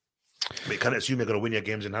did, but you kind of assume you're going to win your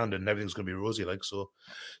games in hand and everything's going to be rosy. Like, so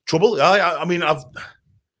trouble. I mean,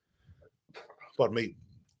 pardon me,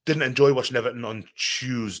 didn't enjoy watching Everton on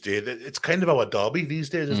Tuesday. It's kind of our derby these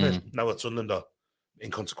days, isn't it? Now that Sunderland are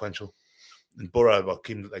inconsequential and Borough are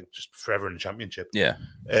keen, like, just forever in the Championship. Yeah.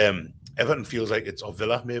 Everton feels like it's, or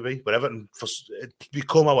Villa maybe, but Everton, it's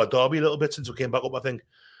become our derby a little bit since we came back up, I think.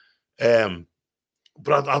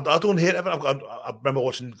 But I don't hate Everton. I remember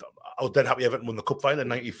watching, I was dead happy Everton won the cup final in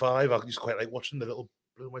 '95. I used to quite like watching the little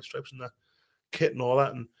blue and white stripes in the kit and all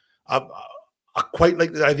that. And I quite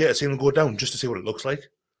like the idea of seeing them go down just to see what it looks like.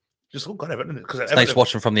 Just look at Everton. Because it's nice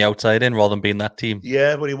watching from the outside in rather than being that team.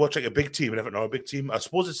 Yeah, when you watch like a big team and Everton are a big team, I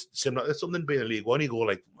suppose it's similar. It's something being in League One. You go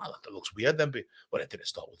like, well, that looks weird then. Well, it didn't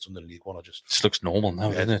start with something in League One. It just looks normal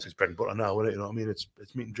now, doesn't it? It's bread and butter now, isn't it? You know what I mean? It's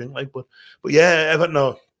meat and drink, like. But yeah, Everton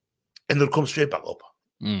are, and they'll come straight back up.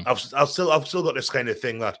 I've still got this kind of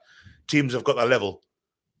thing that teams have got that level,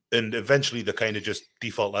 and eventually they kind of just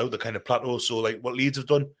default out, the kind of plateau. So like what Leeds have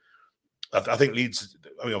done, I think Leeds.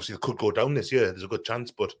 I mean, obviously they could go down this year. There's a good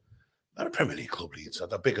chance, but they're a Premier League club, Leeds.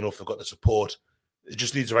 They're big enough. They've got the support. It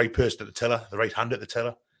just needs the right person at the tiller, the right hand at the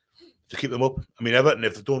tiller, to keep them up. I mean, Everton,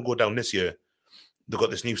 if they don't go down this year, they've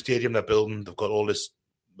got this new stadium they're building. They've got all this.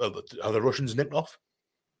 Well, are the Russians nicked off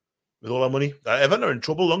with all that money? Everton are in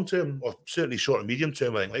trouble long term, or certainly short and medium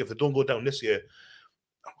term. I think. Like, if they don't go down this year,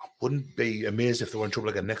 I wouldn't be amazed if they were in trouble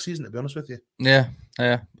again next season. To be honest with you. Yeah.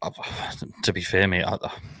 To be fair, mate,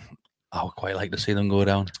 I would quite like to see them go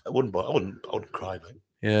down. I wouldn't cry. Like.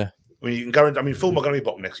 Yeah. I mean, you can guarantee. I mean, Fulham are going to be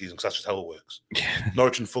bottom next season because that's just how it works.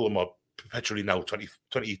 Norwich and Fulham are perpetually now 20th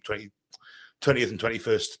and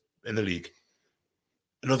 21st in the league.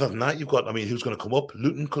 And other than that, you've got. I mean, who's going to come up?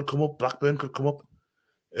 Luton could come up. Blackburn could come up.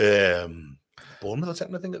 Bournemouth are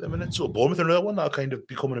second, I think, at the minute. So Bournemouth are another one that are kind of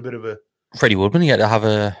becoming a bit of a. Freddie Woodman, yet to have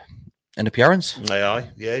an appearance. Aye.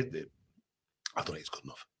 I don't think he's good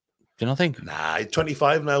enough. Do you not think? Nah, he's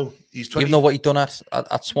 25 now. He's 20. Even though what he'd done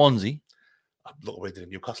at Swansea. Look what he did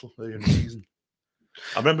in Newcastle earlier in the season.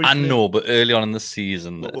 I remember. I know, but early on in the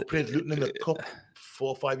season, we played Luton in the cup 4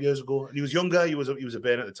 or 5 years ago, and he was younger. He was a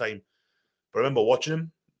bairn at the time, but I remember watching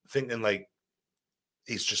him, thinking like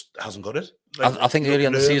he's just hasn't got it. Like, I think early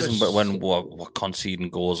in the season, but when we're conceding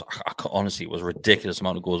goals, honestly, it was a ridiculous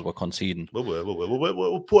amount of goals we're conceding.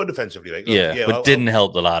 We're poor defensively, like but didn't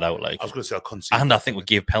help the lad out. Like I was going to say, I'll concede, and I think we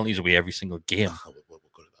gave penalties away every single game.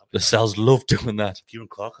 The Cells love doing that. Kieran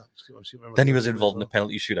Clark. Then he was involved in a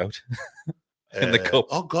penalty shootout. in the cup.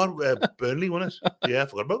 Oh God, Burnley won it. Yeah, I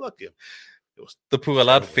forgot about that game. The poor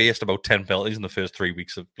lad faced about 10 penalties in the first 3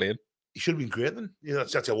 weeks of playing. He should have been great then. Yeah,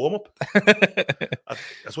 that's your warm up.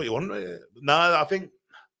 That's what you want. I think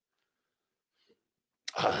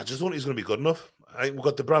I just don't think he's going to be good enough. I think we've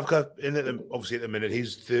got Dubravka in it. Obviously, at the minute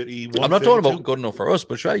he's 31. I'm not 32. talking about good enough for us,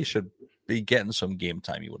 but sure, he should be getting some game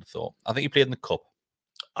time. You would have thought. I think he played in the cup.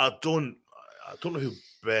 I don't know who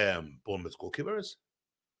Bournemouth's goalkeeper is.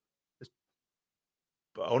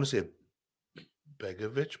 But I want to say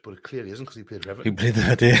Begovic, but it clearly isn't because he played for Everton. He played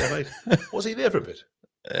there, yeah. Right. Was he there for a bit?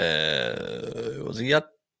 Was he at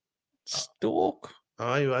Stoke?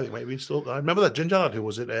 I think he might have been Stoke. I remember that ginger lad who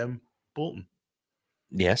was at Bolton.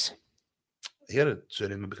 Yes. He had a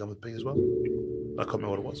surname that became big as well. I can't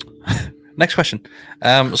remember what it was. Next question.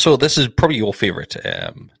 So this is probably your favourite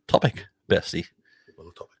topic, Bessie.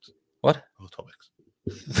 Other topics. What? Other topics.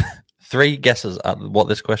 3 guesses at what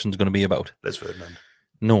this question is going to be about. Let's Ferdinand.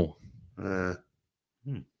 No. I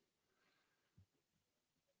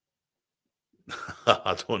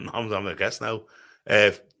don't know. I'm going to guess now.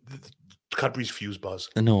 Cadbury's Fuse Bars.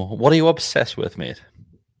 No. What are you obsessed with, mate?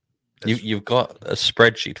 You've got a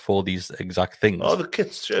spreadsheet for these exact things. Oh, the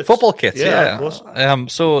kits, shirts. Football kits, yeah. Of course.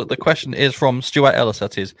 So the question is from Stuart Ellis,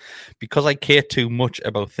 that says, because I care too much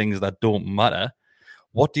about things that don't matter,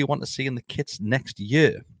 what do you want to see in the kits next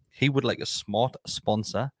year? He would like a smart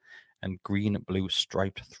sponsor and green and blue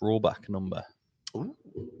striped throwback number. Ooh,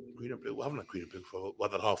 green and blue. We haven't had green and blue for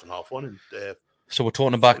that half and half one. And, so we're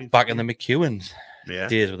talking back in the McEwens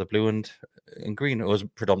days with the blue and green. It was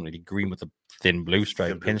predominantly green with the thin blue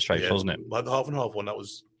stripe, pinstripes, wasn't it? Well, the half and half one, that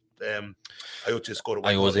was Ayoze scored.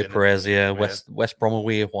 Ayoze Perez, West Brom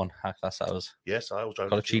away one. That's that was. Yes, I was trying.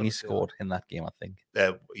 Colaccini scored in that game, I think.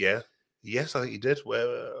 Yes, I think he did. Where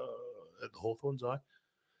at the Hawthorns, what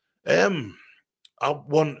I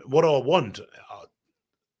want.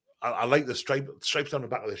 I like the stripes down the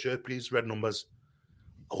back of the shirt, please. Red numbers.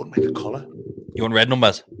 I wouldn't make a collar. You want red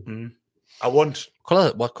numbers? I want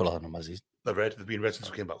color. What color numbers? The red. They've been red since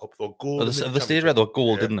we came back up. They were gold. The stage red. They were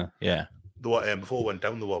gold, didn't they? Yeah. They were, before we went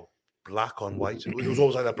down, they were black on white. It was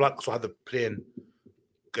always like that black. So I had the plain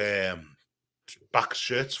back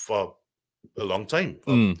shirts for a long time.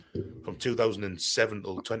 From 2007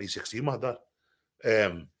 till 2016, I had that.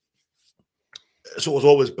 So it was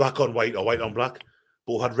always black on white or white on black.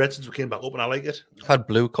 But we had red since we came back up, and I like it. I've had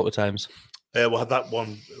blue a couple of times. We had that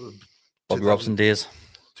one. Bobby Robson days.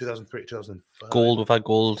 2003, 2005. Gold. We've had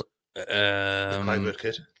gold. Clivert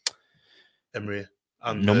kit. Emery.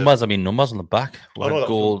 And numbers. Numbers on the back. We had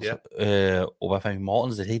gold. Over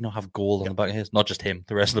Martins. Did he not have gold on the back of his? Not just him.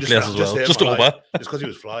 The rest of the players as well. Just over. Just because he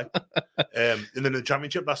was fly. And then the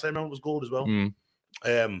championship last time around was gold as well.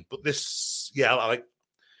 But this, I like.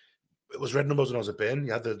 It was red numbers when I was at Bain.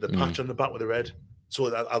 You had the patch on the back with the red.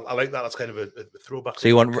 So I like that. That's kind of a throwback. So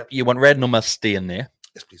you want red numbers staying there?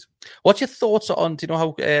 Yes, please. What's your thoughts on? Do you know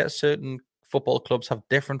how certain football clubs have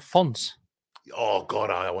different fonts? Oh God,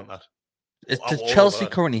 I want that. Does Chelsea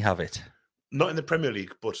currently have it? Not in the Premier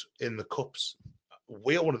League, but in the cups.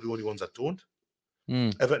 We are one of the only ones that don't.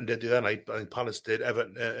 Everton did the other night. I think Palace did.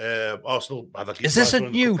 Everton, Arsenal. Is this a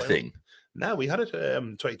new thing? No, we had it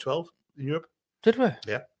 2012 in Europe. Did we?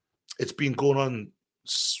 Yeah, it's been going on.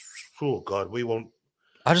 Oh God, we won't.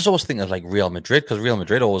 I just always think of like Real Madrid because Real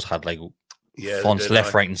Madrid always had like fonts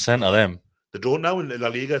left, right, and centre. Them they don't now in La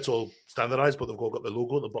Liga. It's all standardised, but they've got the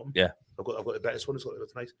logo at the bottom. Yeah, I've got the best one.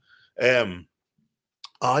 It's nice.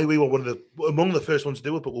 We were among the first ones to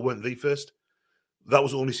do it, but we weren't the first. That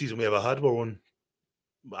was the only season we ever had. We won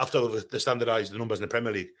after the standardised the numbers in the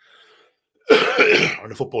Premier League or in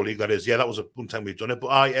the Football League. That is, that was one time we've done it. But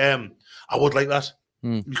I would like that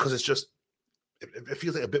because it's just it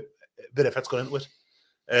feels like a bit of effort's gone into it.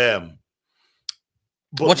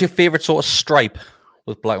 But what's your favourite sort of stripe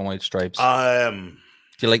with black and white stripes? Do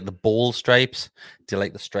you like the ball stripes? Do you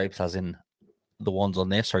like the stripes as in the ones on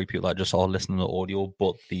there? Sorry, people that just are listening to the audio,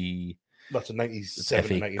 but that's a 97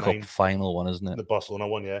 FA 99 Cup final one, isn't it? The Barcelona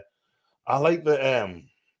one, yeah. I like the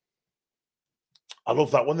I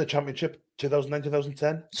love that one, the Championship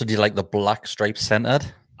 2009-2010. So do you like the black stripes centred?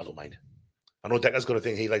 I don't mind. I know Decker's got a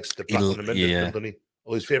thing. He likes the black in the middle, doesn't he?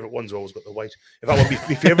 All his favourite ones are always got the white. In fact,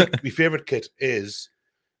 my favourite kit is,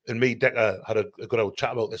 and me, Decker had a good old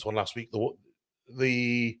chat about this one last week. The one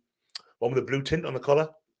with the blue tint on the collar,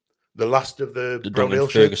 the last of the Duncan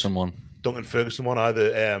Ferguson one. Duncan Ferguson one,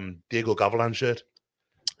 either Diego Gavilan shirt.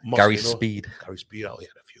 Gary Speed. Oh, he had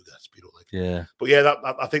a few that Speed. Yeah. But yeah,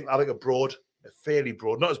 I think a fairly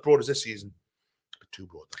broad, not as broad as this season, but too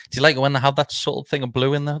broad. Do you like when they have that sort of thing of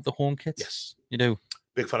blue in the home kits? Yes. You do?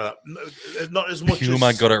 Big fan of that. Not as much Puma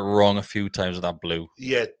as... got it wrong a few times with that blue.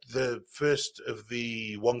 Yeah, the first of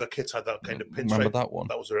the Wonga kits had that kind of pinstripe. Remember that one?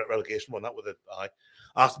 That was a relegation one. That with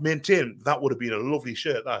I maintain that would have been a lovely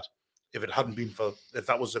shirt, that, if it hadn't been for... If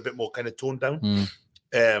that was a bit more kind of toned down.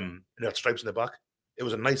 And it had stripes in the back. It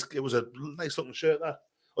was a nice looking shirt, that.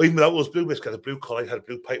 Or even without those blue bits, the blue collar had a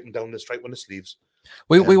blue piping down the stripe on the sleeves.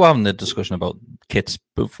 We were having a discussion about kits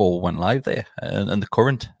before we went live there, and the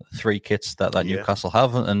current 3 kits that Newcastle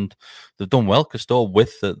have, and they've done well. Castore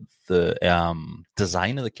with the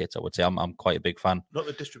design of the kits, I would say I'm quite a big fan. Not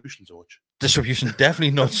the distribution so much. Distribution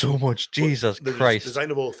definitely not so much. Jesus Christ!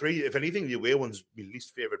 Design of all 3. If anything, the away one's my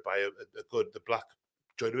least favorite by the black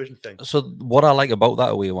Joy Division thing. So what I like about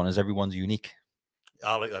that away one is everyone's unique.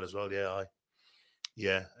 I like that as well.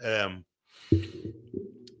 Yeah.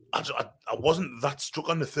 I wasn't that struck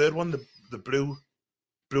on the third one, the blue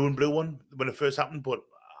and blue one when it first happened, but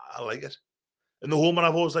I like it. And the home one,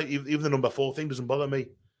 I've always like, even the number 4 thing doesn't bother me.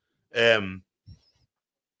 I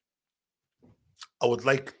was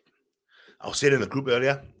saying in the group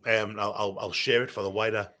earlier, I'll share it for the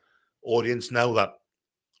wider audience now, that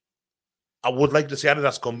I would like to see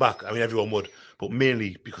Adidas come back. I mean, everyone would, but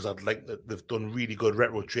mainly because I'd like that they've done really good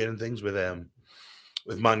retro training things with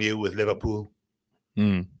Man U, with Liverpool.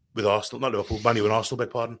 With Arsenal, not Liverpool, Man U and Arsenal, beg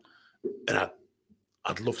pardon. And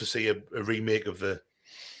I'd love to see a remake of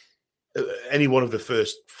any one of the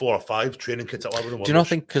first 4 or 5 training kits that I would. Do you not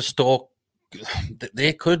think Castore,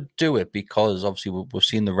 they could do it, because obviously we've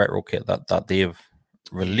seen the retro kit that they've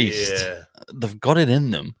released. Yeah. They've got it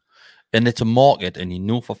in them, and it's a market, and you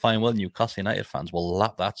know for fine well Newcastle United fans will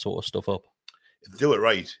lap that sort of stuff up. If they do it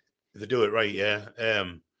right, yeah.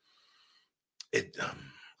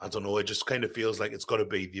 I don't know. It just kind of feels like it's got to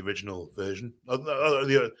be the original version.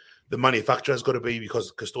 The manufacturer's got to be,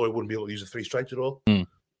 because Castore wouldn't be able to use the 3 stripes at all,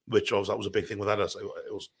 which that was a big thing with that.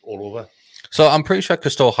 It was all over. So I'm pretty sure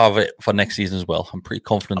Castore have it for next season as well. I'm pretty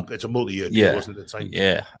confident. It's a multi-year deal, wasn't it?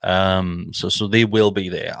 Yeah. So they will be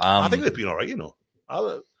there. I think they've been all right, you know.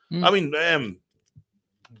 I mean,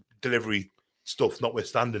 delivery stuff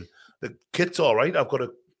notwithstanding, the kit's all right.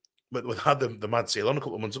 We had the mad sale on a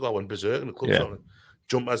couple of months ago. I went berserk in the club.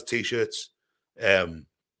 Jumpers, t-shirts, a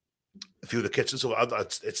few of the kits and stuff.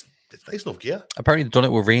 It's nice enough gear. Apparently they've done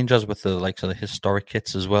it with Rangers with the likes of the historic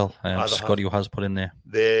kits as well. Scotty has put in there.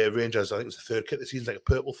 The Rangers, I think it's the 3rd kit this season's like a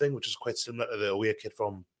purple thing, which is quite similar to the away kit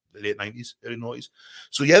from the late 90s, early 90s.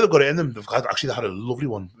 So yeah, they've got it in them. They had a lovely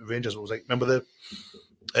one. Rangers was like, remember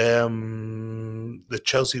the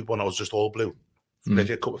Chelsea one that was just all blue? They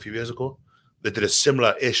did a few years ago. They did a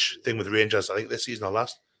similar-ish thing with Rangers, I think this season or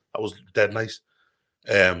last. That was dead nice.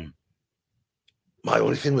 My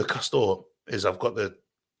only thing with Castore is they've got that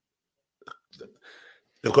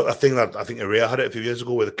thing that I think Area had it a few years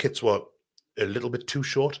ago, where the kits were a little bit too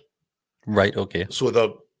short. Right. Okay. So they're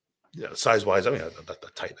size wise, I mean, they're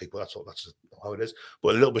tight, but that's how it is.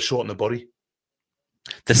 But a little bit short in the body.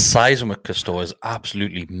 The size with Castore is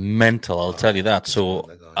absolutely mental. I'll tell you that. So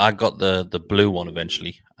I got the blue one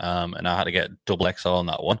eventually, and I had to get double XL on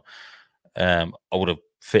that one. I would have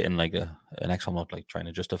fit in like an XL. I'm not like trying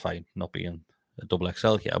to justify not being a double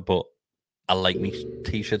XL here, but I like me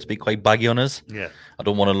t-shirts be quite baggy on us. Yeah, I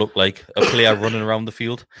don't want to look like a player running around the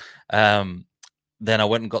field. Then I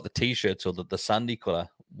went and got the t-shirt, so the sandy color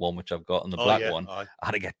one, which I've got, and the black one. I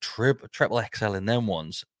had to get triple XL in them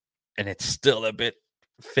ones, and it's still a bit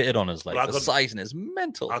fitted on us. Like the sizing is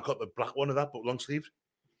mental. I got the black one of that, but long sleeved.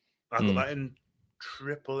 I got that in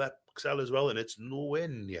triple XL as well, and it's nowhere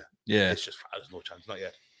near. Yeah, it's just there's no chance, not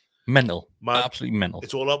yet. Mental, absolutely mental.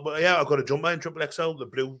 It's all up, but yeah, I've got a jumper in triple XL, the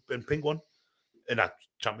blue and pink one, and that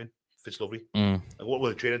champion fits lovely. I got one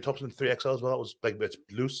with the training tops and 3XL as well. That was like a bit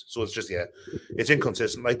loose, so it's just it's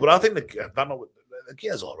inconsistent. Like, but I think the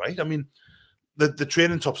gear's all right. I mean, the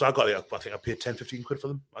training tops I got, I think I paid 10-15 quid for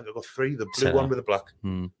them. I got 3: the blue one with the black,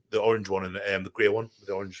 the orange one, and the grey one with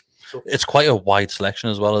the orange. So it's quite a wide selection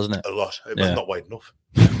as well, isn't it? A lot. It was not wide enough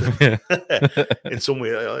in some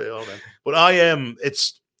way. But I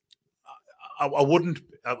wouldn't.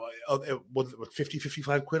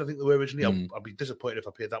 50-55 quid, I think they were originally. I'd be disappointed if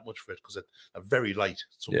I paid that much for it, because they're very light.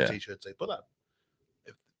 Some t-shirts, but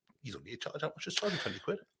you don't need to charge that much. Just charge 20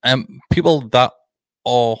 quid. People that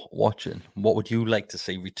are watching, what would you like to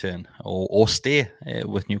see return or stay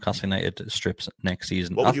with Newcastle United strips next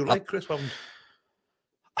season? What would you like, Chris?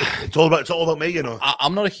 It's all about me, you know.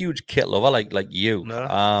 I'm not a huge kit lover like you. No.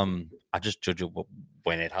 I just judge it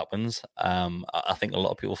when it happens. I think a lot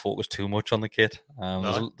of people focus too much on the kit.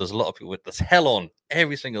 There's a lot of people. There's hell on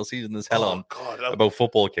every single season. There's hell on about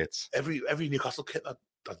football kits. Every Newcastle kit that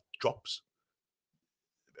drops,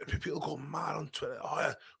 people go mad on Twitter. Oh,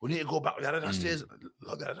 yeah, we need to go back to the Adidas days.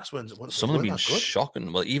 Look at Adidas ones. Some of them have been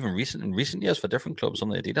shocking. Well, even in recent years for different clubs,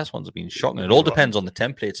 some of the Adidas ones have been shocking. It all depends on the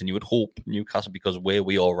templates, and you would hope Newcastle, because where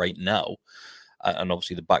we are right now, and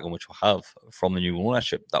obviously the background which we have from the new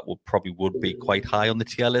ownership, that would be quite high on the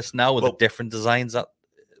tier list now with the different designs that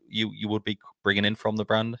you would be bringing in from the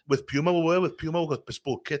brand. With Puma, we got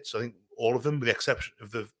bespoke kits. I think all of them, with the exception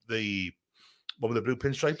of the one with the blue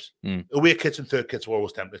pinstripes. Away kits and third kits were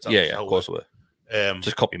always templates. Yeah, of course were.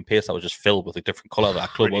 Just copy and paste. That was just filled with a different colour of that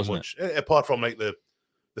club, wasn't it? Apart from like the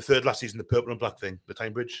third last season, the purple and black thing, the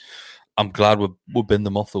Time Bridge. I'm glad we bin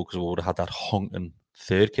them off though, because we would have had that honking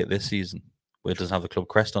third kit this season where it doesn't have the club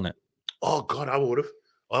crest on it. Oh God, I would have.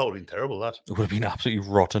 Oh, that would have been terrible. That it would have been absolutely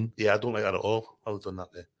rotten. Yeah, I don't like that at all. I would have done that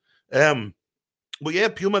there. But yeah,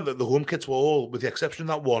 Puma, the home kits were all, with the exception of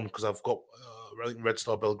that one, because I've got Red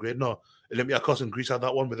Star Belgrade now. Olympiacos in Greece had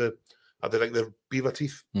that one with had the beaver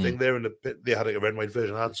teeth thing there, and they had like a red and white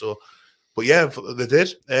version of that. So, but yeah, they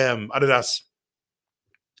did. Adidas.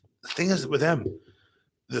 The thing is with them,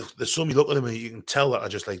 there's some you look at them and you can tell that are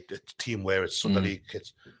just like team wear. It's Sunday League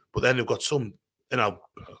kits, but then they've got some. And I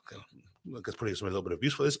guess probably some a little bit of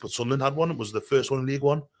abuse for this, but Sunderland had one. It was the first one in League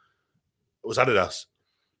One. It was Adidas.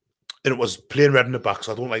 And it was plain red in the back,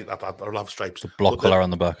 so I don't like that. I love stripes. The block colour on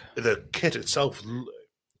the back. The kit itself,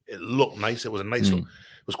 it looked nice. It was a nice look.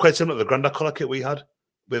 It was quite similar to the Grandad colour kit we had.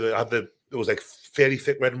 Where it was like fairly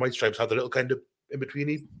thick red and white stripes, had the little kind of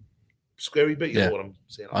in-betweeny squarey bit. You know what I'm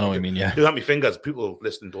saying? I know what you mean, yeah. Do that my fingers. People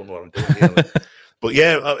listening don't know what I'm doing. But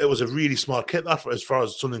yeah, it was a really smart kit, that, as far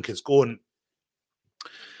as Sunderland kits go. And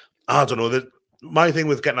I don't know. My thing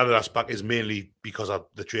with getting Adidas back is mainly because of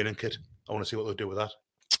the training kit. I want to see what they'll do with that.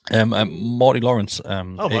 Marty Lawrence.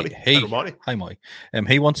 Marty. Marty. Hi, Marty.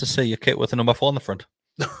 He wants to see your kit with a number 4 on the front.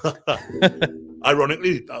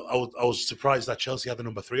 Ironically, I was surprised that Chelsea had the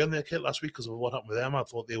number 3 on their kit last week because of what happened with them. I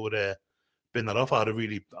thought they would bin that off. I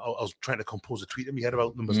was trying to compose a tweet in my head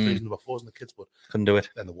about numbers 3s and number 4s in the kits, but couldn't do it.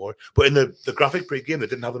 Then the war. But in the graphic break game, they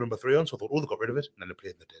didn't have the number 3 on, so I thought, they got rid of it, and then they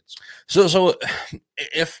played and they did. So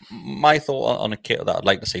if my thought on a kit that I'd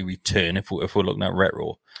like to say return, if we're looking at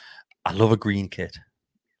retro, I love a green kit.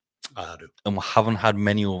 I do. And we haven't had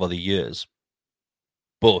many over the years,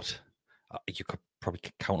 but you could probably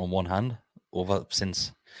count on one hand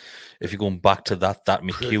since if you're going back to that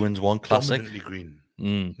McEwen's one classic. Green.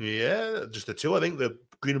 Yeah, just the two. I think the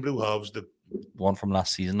green and blue halves, the one from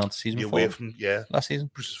last season, not the season before. Away from last season,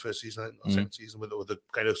 Bruce's first season, I think, second season, with the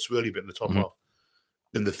kind of swirly bit in the top half.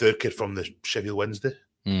 Then the third kit from the Sheffield Wednesday,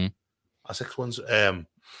 Essex ones. Well,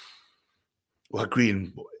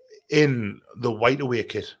 green in the white away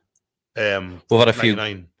kit. We've had a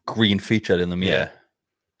few green featured in them, yeah.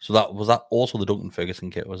 So was that also the Duncan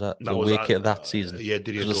Ferguson kit? Was that the away kit of that season? Yeah,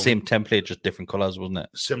 did it was the same template, just different colours, wasn't it?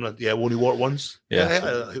 Similar, yeah. Only wore it once.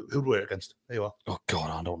 Yeah. Who'd wear it against? There you are. Oh God,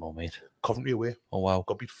 I don't know, mate. Coventry away. Oh wow,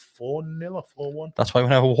 got beat 4-0 or 4-1. That's why we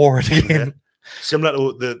never wore it again. Yeah. Similar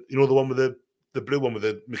to the one with the blue one with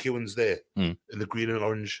the McEwen's there, and the green and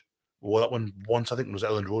orange. Wore that one once, I think it was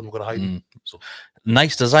Elland Road, and we got a hide. So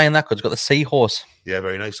nice design that, because it's got the seahorse. Yeah,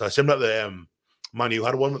 very nice. Similar to the Man U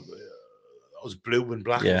had one that was blue and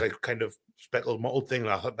black, like kind of speckled mottled thing. And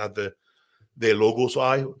I had their logo. So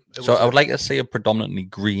I would like to see a predominantly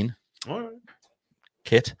green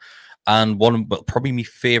kit, and one, but probably my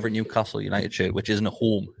favourite Newcastle United shirt, which isn't a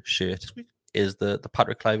home shirt, is the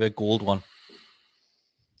Patrick Kluivert gold one.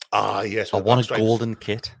 Ah, yes. I want a golden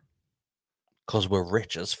kit. Because we're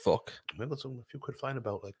rich as fuck. Well, that's something if you could find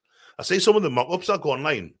about. Like, I see some of the mock-ups that go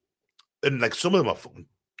online, and like some of them are fucking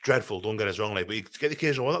dreadful. Don't get us wrong, like, but you get the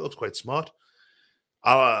occasional one that looks quite smart.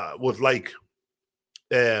 I would like,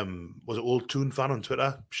 was it Old Toon fan on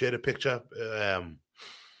Twitter shared a picture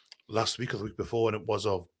last week or the week before, and it was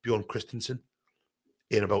of Bjorn Christensen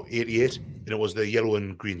in about 88, and it was the yellow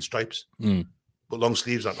and green stripes. But long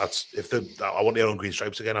sleeves. I want the yellow and green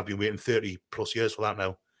stripes again. I've been waiting 30 plus years for that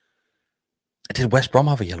now. Did West Brom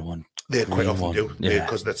have a yellow one? They quite often do,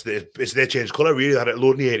 because it's their change colour. Really, they had it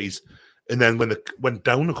low in the 80s, and then when they went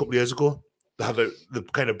down a couple of years ago, they had the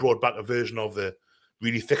kind of brought back a version of the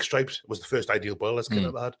really thick stripes. It was the first ideal boilers kit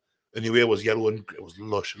that they had. And the way it was yellow and it was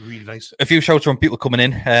lush, really nice. A few shouts from people coming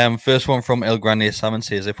in. First one from El Grande Salmon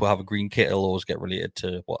says, if we have a green kit, it'll always get related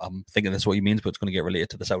to what I'm thinking. That's what he means, but it's going to get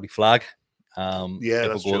related to the Saudi flag.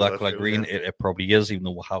 If we go that colour green, it probably is, even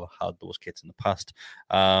though we have had those kits in the past.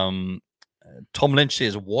 Tom Lynch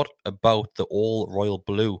says, what about the all royal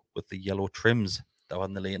blue with the yellow trims that were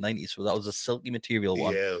in the late 90s? So that was a silky material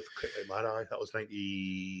one. Yeah, that was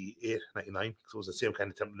 98, 99. So it was the same kind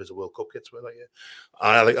of template as the World Cup kits were.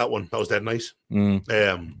 I like that one. That was dead nice.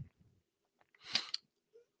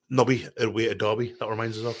 Nobby away to Derby. That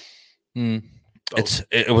reminds us of.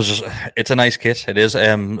 It's a nice kit. It is.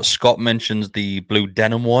 Scott mentions the blue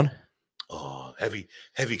denim one. Oh, heavy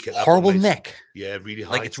kit. Horrible neck. Yeah, really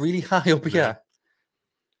high. Like it's really high up here.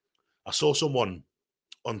 I saw someone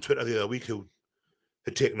on Twitter the other week who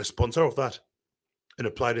had taken a sponsor of that and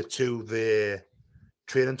applied it to the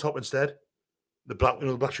training top instead. The black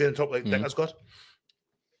training top like Decker's got.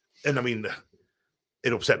 And I mean,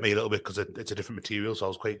 it upset me a little bit because it's a different material, so I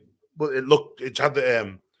was quite. But it had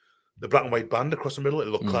the black and white band across the middle. It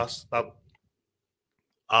looked class.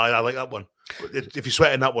 I like that one. If you're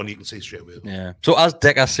sweating that one, you can see straight away. Yeah. So as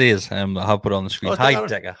Decker says, I have put it on the screen. Hi,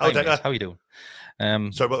 Decker. Hi, Decker. Mate. How are you doing?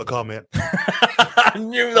 Sorry about the car, mate. I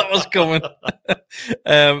knew that was coming.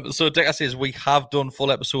 So Decker says we have done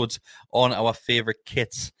full episodes on our favourite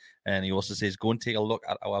kits. And he also says, go and take a look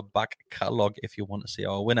at our back catalogue if you want to see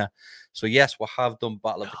our winner. So yes, we have done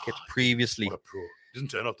Battle of the Kits previously. What a pro. He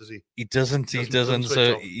doesn't turn up, does he? He doesn't.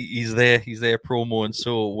 So he's there promoing.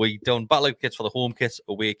 So we done Battle of the Kits for the home kits,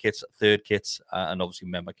 away kits, third kits, and obviously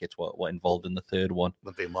member kits were involved in the third one.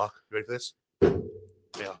 Okay, Mark, you ready for this?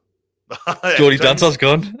 Yeah. Jody Dancer's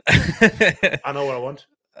gone. I know what I want.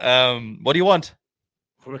 What do you want?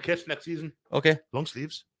 For a kit next season. Okay. Long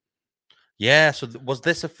sleeves. Yeah, so was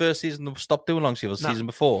this the first season they stopped doing long sleeves? Season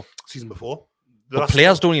before? Season before. The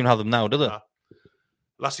players don't even have them now, do they? Nah.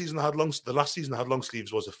 The last season I had long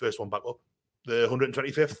sleeves was the first one back up. The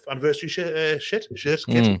 125th anniversary shirt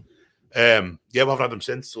kit. Yeah, we haven't had them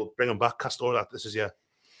since, so bring them back. Castor, this is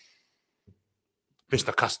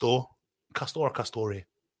Mr. Castor. Castor or Castore?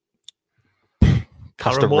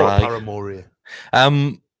 Paramore.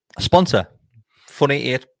 Sponsor. Fun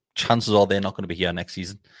 88. Chances are they're not going to be here next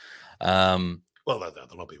season. Well,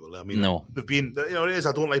 they're not people. I mean, no. They've been, it is.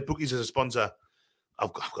 I don't like bookies as a sponsor.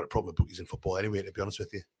 I've got a problem with bookies in football anyway, to be honest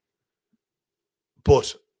with you.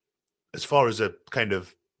 But as far as a kind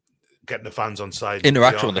of getting the fans on side,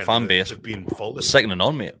 interaction with the fan base, they've been faultless. Second to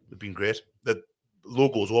none, mate. They've been great. The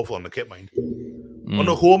logo's awful on the kit, mind. On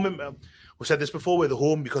the home, we said this before, where the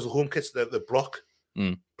home, because the home kit's the block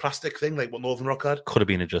plastic thing, like what Northern Rock had, could have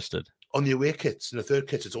been adjusted. On the away kits and the third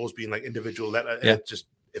kits, it's always been like individual letter. Yeah.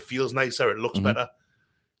 It feels nicer. It looks better.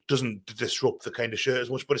 Doesn't disrupt the kind of shirt as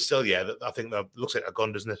much, but it's still, I think that looks like a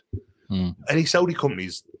gun, doesn't it? Any Saudi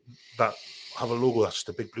companies that have a logo that's just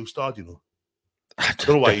a big blue star, I don't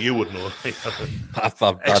know why you would know. I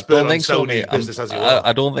don't think so, mate.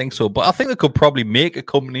 I don't think so, but I think they could probably make a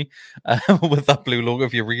company with that blue logo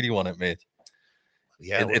if you really want it, mate.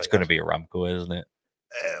 Yeah, it's going to be Aramco, isn't it?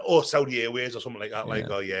 Or Saudi Airways or something like that. Like,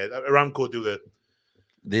 Aramco do the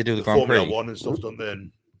Grand Formula Prix. 1 and stuff, don't they?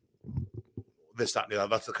 And this, that, and the other.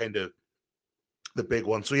 That's the kind of the big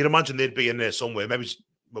one. So you'd imagine they'd be in there somewhere. Maybe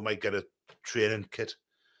we might get a training kit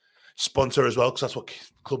sponsor as well, because that's what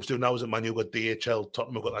clubs do now. Is it Man U got DHL,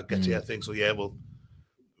 Tottenham got that Get Here thing. So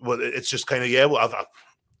well, it's just kind of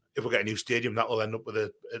if we get a new stadium, that will end up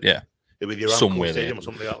with with your somewhere stadium there. Or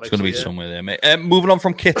something like that. It's going to be somewhere there, mate. Moving on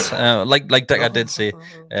from kits, like Decker did say,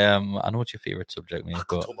 I know it's your favourite subject, mate,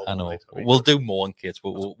 but I know we'll do more on kits.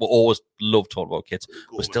 We'll always love talking about kits.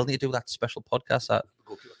 We still need to do that special podcast.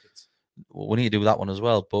 We need to do that one as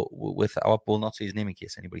well, but with our Bull Nazis name, in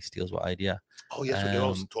case anybody steals our idea. Oh yes,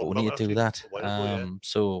 we need to do that.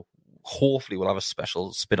 So hopefully we'll have a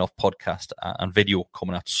special spin-off podcast and video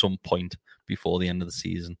coming at some point before the end of the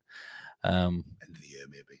season.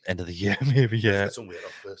 End of the year, maybe. Yeah. Let's wait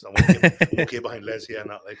up first. I'm okay behind Les here and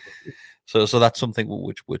that. Like. So that's something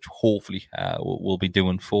which hopefully we'll be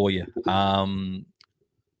doing for you. What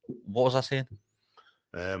was I saying?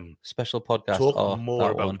 Special podcast. Talk more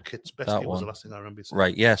about kits. Bestie was the last thing I remember saying.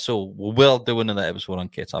 Right, yeah. So we will do another episode on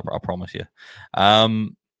kits. I promise you.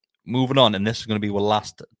 Moving on, and this is going to be our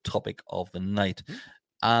last topic of the night.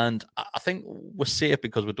 And I think we're safe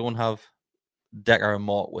because we don't have Decker and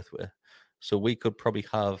Mort with us. So we could probably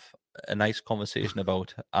have a nice conversation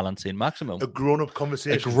about Alan St. Maximum. A grown-up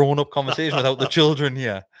conversation. Without the children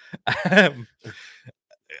here.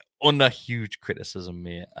 Under huge criticism,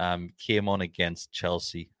 mate. Came on against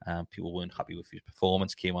Chelsea. People weren't happy with his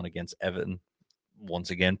performance. Came on against Everton. Once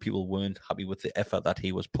again, people weren't happy with the effort that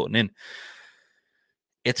he was putting in.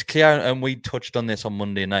 It's clear, and we touched on this on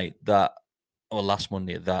Monday night, last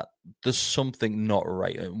Monday, that there's something not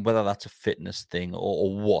right, whether that's a fitness thing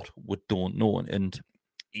or what, we don't know. And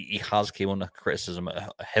he has came under criticism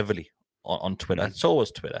heavily on Twitter. It's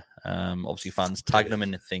always Twitter. Obviously, fans tagging him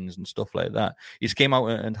into things and stuff like that. He's came out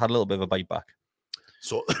and had a little bit of a bite back.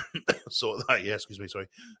 So that, yeah, excuse me, sorry.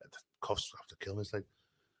 The coughs have to kill me.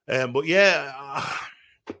 But yeah,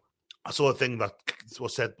 I saw a thing that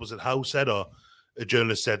was said, was it Howe said, or a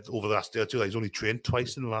journalist said over the last day or two that he's only trained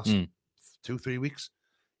twice in the last 2-3 weeks.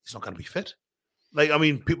 He's not going to be fit. Like, I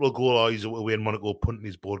mean, people will go, he's away in Monaco punting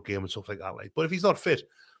his board game and stuff like that. Like, but if he's not fit,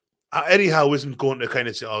 Eddie Howe isn't going to kind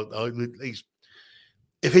of say,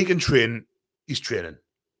 if he can train, he's training.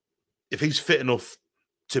 If he's fit enough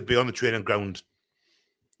to be on the training ground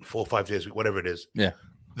 4 or 5 days a week, whatever it is,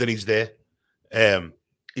 then he's there.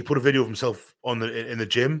 He put a video of himself in the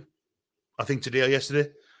gym, I think today or yesterday.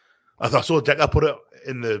 I saw Decker put it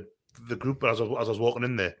in the group as I was walking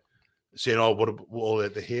in there, saying, what all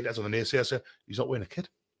the haters on the naysayers say. He's not wearing a kit.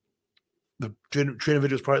 The training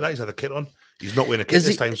videos prior to that, he's had a kit on. He's not wearing a kit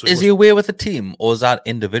this time. So is he away with the team, or is that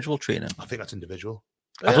individual training? I think that's individual.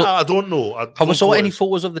 I don't know. Have we saw any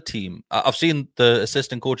photos of the team? I've seen the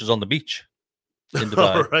assistant coaches on the beach in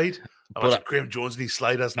Dubai. Right. But Graham Jones and his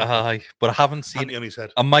sliders. But I haven't seen. On his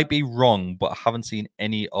head. I might be wrong, but I haven't seen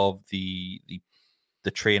any of the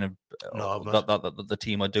training that the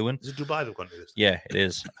team are doing. Is it Dubai they've gone to this? Yeah, it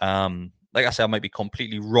is. Like I said, I might be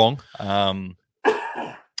completely wrong.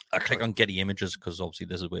 I click on Getty Images because obviously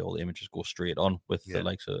this is where all the images go straight on with the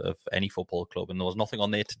likes of any football club, and there was nothing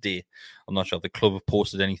on there today. I'm not sure if the club have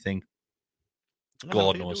posted anything.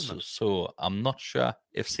 God knows. So I'm not sure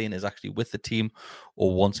if Saint is actually with the team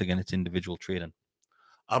or once again it's individual training.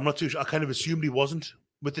 I'm not too sure. I kind of assumed he wasn't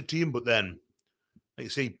with the team, but then, like you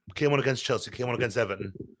see, came on against Chelsea, came on against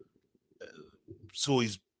Everton. So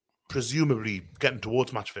he's presumably getting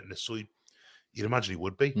towards match fitness. So you'd imagine he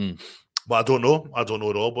would be. But I don't know. I don't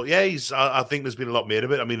know at all. But yeah, I think there's been a lot made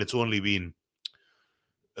of it. I mean, it's only been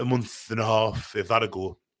a month and a half, if that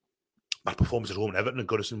ago. That performance at home in Everton and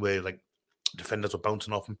Goodison, where like defenders were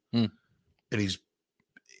bouncing off him, and he's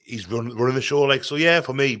running the show. Like, so yeah,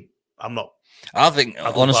 for me, I'm not. I think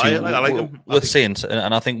honestly, I like him with Saint,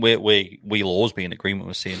 and I think we'll always be in agreement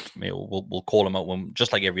with Saint. We'll call him out when,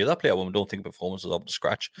 just like every other player, when we don't think performance is up to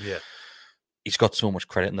scratch. Yeah. He's got so much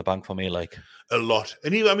credit in the bank for me, like a lot.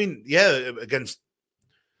 And against,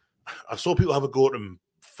 I saw people have a go at him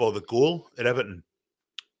for the goal at Everton,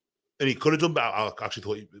 and he could have done better. I actually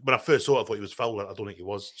thought, when I first saw it, I thought he was fouled. I don't think he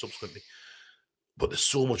was subsequently. But there's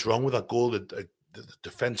so much wrong with that goal. The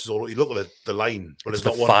defense is all. You look at the line, but it's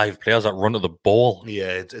not 5 players that run to the ball.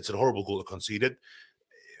 Yeah, it's a horrible goal to concede.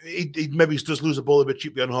 He maybe does lose the ball a bit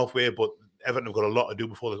cheaply on halfway, but Everton have got a lot to do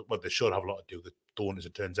before. They should have a lot to do. They don't, as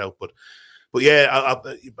it turns out, But yeah,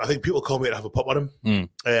 I think people call me to have a pop at him.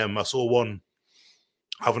 I saw one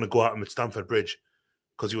having a go at him at Stamford Bridge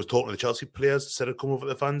because he was talking to the Chelsea players instead of coming over to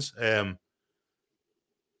the fans. I'm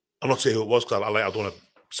not saying who it was because I don't want to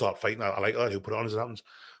start fighting. I like that, who put it on as it happens.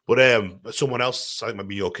 But someone else, I think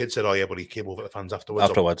maybe your kid said, "Oh yeah, but he came over to the fans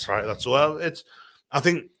afterwards." Right, that's so. I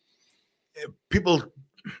think people.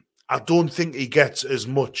 I don't think he gets as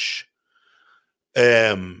much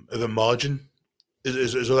of a margin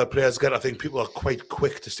as other players get. I think people are quite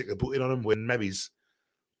quick to stick the boot in on him when maybe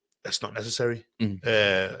it's not necessary. And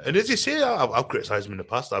as you say, I've criticised him in the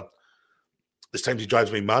past. There's times he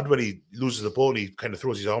drives me mad when he loses the ball and he kind of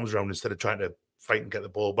throws his arms around instead of trying to fight and get the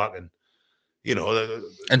ball back. And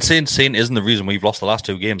and Saint isn't the reason we've lost the last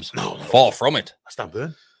 2 games. No, far from it. I stand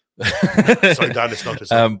burn. Sorry, Dan, it's not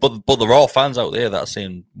just but there are fans out there that are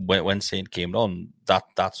saying when Saint came on,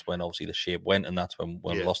 that's when obviously the shape went, and that's when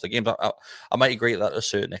we lost the games. I might agree with that to a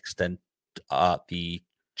certain extent at the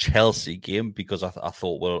Chelsea game because I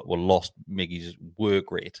thought we lost. Miggy's were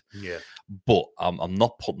great, but I'm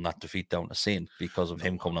not putting that defeat down to Saint because of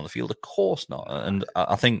him coming on the field. Of course not. And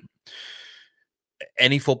I think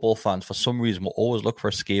any football fans, for some reason, will always look for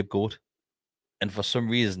a scapegoat, and for some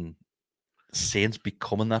reason, Saint's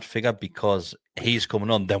becoming that figure because he's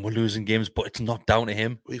coming on. Then we're losing games, but it's not down to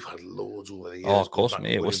him. We've had loads over the years. Oh, of course,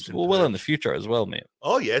 mate. We will in the future as well, mate.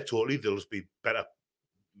 Oh yeah, totally. There'll just be better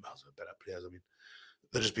players. I mean,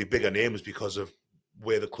 there'll just be bigger names because of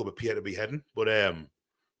where the club appear to be heading. But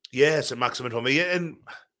yeah, it's a maximum for me. And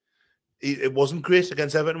it wasn't great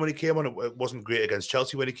against Everton when he came on. It wasn't great against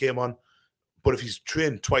Chelsea when he came on. But if he's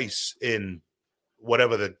trained twice in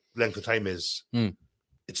whatever the length of time is,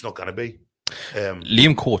 it's not going to be.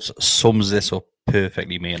 Liam Coates sums this up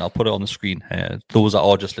perfectly, mate, and I'll put it on the screen. Those that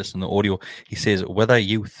are just listening to the audio, he says, whether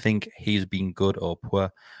you think he's been good or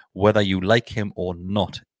poor, whether you like him or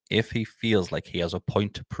not, if he feels like he has a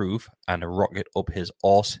point to prove and a rocket up his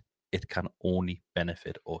arse, it can only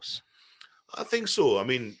benefit us. I think so. I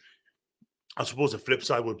mean, I suppose the flip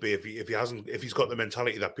side would be if he's got the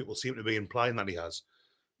mentality that people seem to be implying that he has,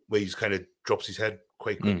 where he's kind of drops his head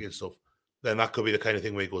quite quickly and stuff. Then that could be the kind of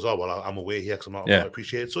thing where he goes, "Oh well, I'm away here because I'm not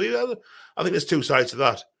appreciated." So yeah, I think there's 2 sides to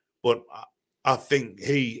that. But I think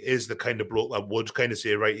he is the kind of bloke that would kind of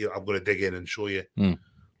say, "Right, I'm going to dig in and show you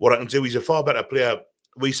what I can do, he's a far better player.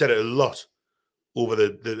 We said it a lot over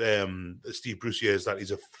the Steve Bruce years that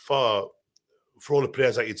he's for all the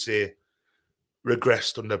players that you'd say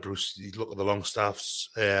regressed under Bruce. You look at the Longstaffs,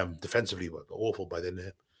 defensively, were awful by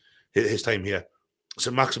then. His time here.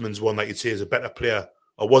 St. Maximin's one that you'd say is a better player,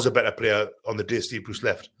 or was a better player on the day Steve Bruce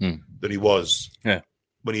left than he was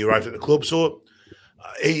when he arrived at the club. So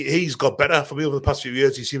he's got better for me over the past few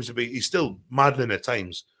years. He seems to be, he's still maddening at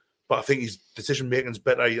times, but I think his decision making is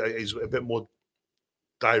better. He's a bit more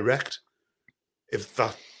direct, if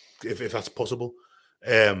that's possible.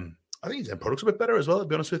 I think his end product's a bit better as well, to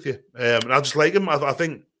be honest with you. And I just like him. I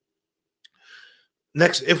think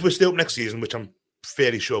if we're still up next season, which I'm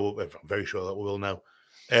very sure that we will now,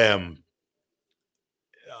 I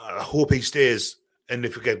hope he stays. And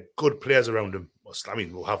if we get good players around him, I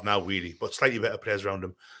mean, we'll have now really, but slightly better players around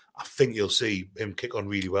him, I think you'll see him kick on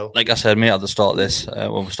really well. Like I said, mate, at the start of this,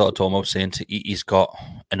 when we started talking about saying he's got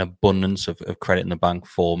an abundance of credit in the bank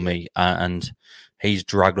for me, and he's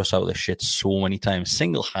dragged us out of this shit so many times,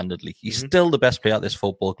 single-handedly. He's still the best player at this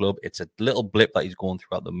football club. It's a little blip that he's going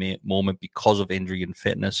through at the moment because of injury and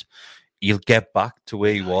fitness. He'll get back to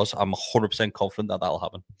where he was. I'm 100% confident that that'll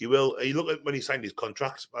happen. He will. You look at when he signed his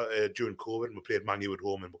contract during COVID, and we played Man U at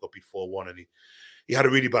home, and we got beat 4-1, and he had a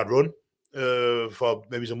really bad run for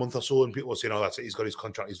maybe a month or so, and people were saying, "Oh, that's it. He's got his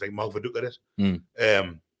contract. He's like Malvaduk at it."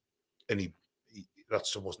 And he that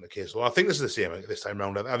just wasn't the case. So I think this is the same this time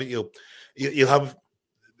round. I think you'll have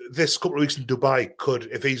this couple of weeks in Dubai. Could,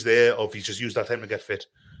 if he's there, or if he's just used that time to get fit,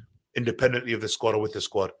 independently of the squad or with the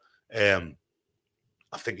squad,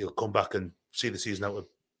 I think he'll come back and see the season out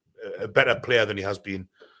a better player than he has been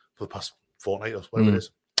for the past fortnight or whatever it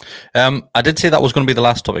is. I did say that was going to be the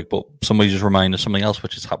last topic, but somebody just reminded us something else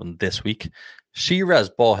which has happened this week. Shiraz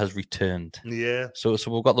Bar has returned. Yeah. So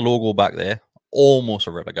we've got the logo back there. Almost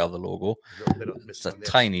a replica of the logo. It's a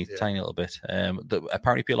tiny little bit.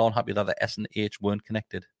 Apparently people aren't happy that the S and H weren't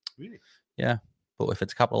connected. Really? Yeah. But if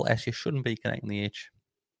it's capital S, you shouldn't be connecting the H.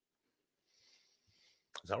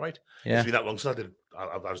 Is that right? Yeah. It's been that long since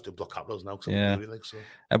I just do block capitals now. Yeah. So.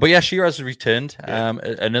 But yeah, Shiraz has returned.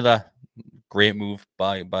 Another great move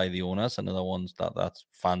by the owners. Another ones that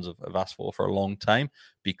fans have asked for a long time,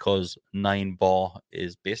 because 9 Bar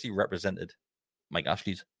is basically represented Mike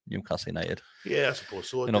Ashley's Newcastle United. Yeah, I suppose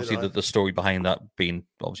so. And obviously the story behind that being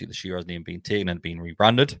obviously the Shiraz name being taken and being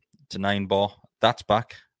rebranded to 9 Bar. That's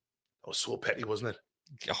back. That was so petty, wasn't it?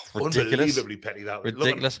 Oh, ridiculous. Unbelievably petty. That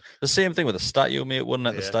ridiculous. The same thing with the statue, mate, wasn't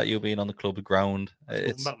it? The statue being on the club ground.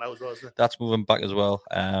 It's moving back now as well, isn't it? That's moving back as well.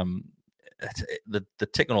 They're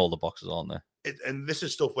ticking all the boxes, aren't they? And this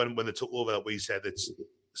is stuff when they took over that we said it's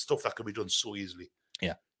stuff that can be done so easily.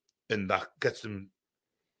 Yeah. And that gets them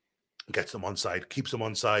on side, keeps them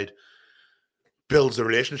on side, builds the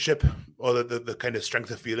relationship or the kind of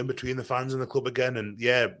strength of feeling between the fans and the club again. And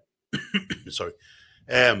yeah, sorry.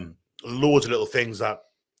 Loads of little things that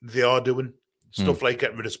they are doing. Stuff like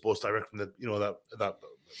getting rid of Sports Direct from that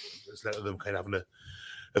has led to them kind of having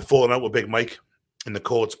a falling out with Big Mike in the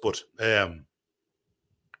courts. But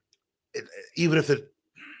even if they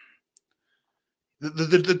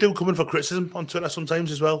do come in for criticism on Twitter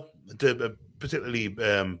sometimes as well, particularly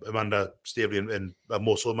Amanda Stavely and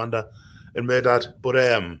more so Amanda and Merdad.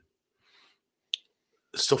 But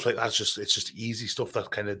stuff like that, it's just easy stuff that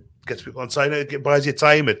kind of gets people on side. It buys you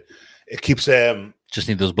time. It keeps just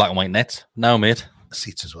need those black and white nets now, mate.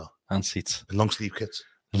 Seats as well, and seats, and long sleeve kits.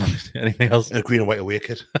 Anything else? And a green and white away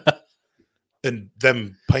kit. And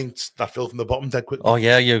them pints that fill from the bottom dead quick. Oh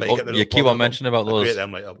yeah, you keep on mentioning about those.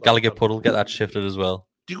 Gallagher puddle, get that shifted as well.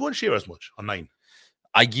 Do you go and share as much on 9?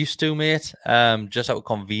 I used to, mate. Just out of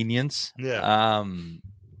convenience. Yeah.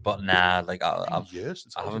 But nah, like I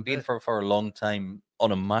haven't been for a long time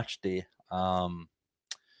on a match day.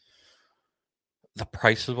 The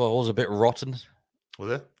prices were always a bit rotten.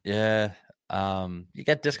 Was it? Yeah. You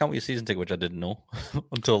get discount with your season ticket, which I didn't know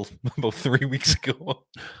until about 3 weeks ago.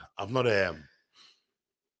 I've not had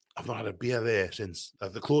a beer there since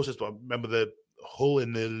the closest. But I remember the Hull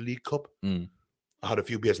in the League Cup. I had a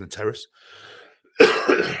few beers in the terrace.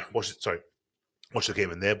 Watched the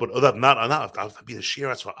game in there. But other than that, I've been a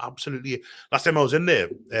Shiraz for absolutely. Last time I was in there,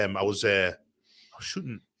 I was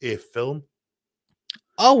shooting a film.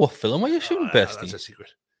 Oh, what film were you shooting, Bestie? That's a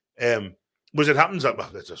secret. Was it happens that I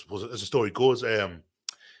suppose as the story goes,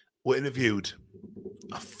 we're interviewed.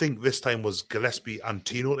 I think this time was Gillespie and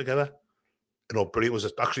Tino together. Brilliant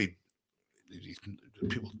was actually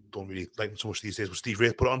people don't really like him so much these days. But Steve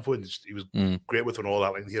Wraith put it on for him. He was great with it and all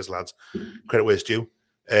that. Like, here's lads, credit where it's due.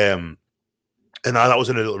 And that was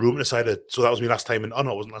in a little room inside it. So that was my last time. No,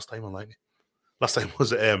 it wasn't last time online. Last time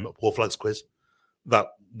was War Flags quiz. that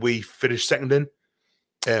we finished second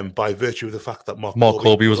in by virtue of the fact that Mark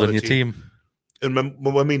Colby was on your team. And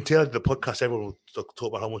when me and Taylor did the podcast, everyone would talk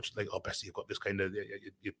about how much, like, oh, Bessie, you've got this kind of...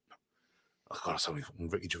 I can't sound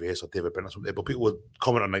like Ricky Gervais or David Brent or something, but people would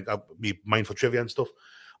comment on, like, me mindful trivia and stuff.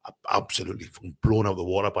 I'm absolutely blown out of the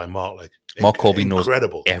water by Mark. Like, Mark Colby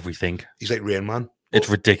incredible. Knows everything. He's like Rain Man. It's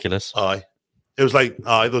ridiculous. Aye. It was like,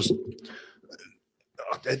 I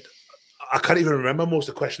can't even remember most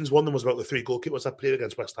of the questions. One of them was about the 3 goalkeepers that played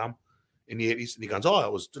against West Ham in the 80s. And he goes,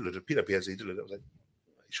 that was Peter Beardsley. I was like,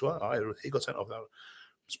 sure? Aye, he got sent off. That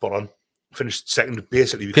spot on. Finished second,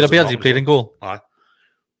 basically. Peter Beardsley played in goal. Aye.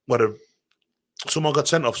 Whether someone got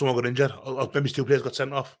sent off, someone got injured, or maybe 2 players got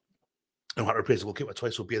sent off, and had to replace the goalkeeper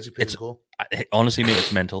twice, so Beardsley played in goal. Honestly, mate,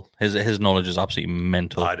 it's mental. His knowledge is absolutely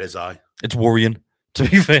mental. Aye, it is, aye. It's worrying, to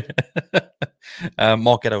be fair.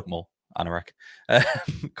 Mark, get out more. Anorak.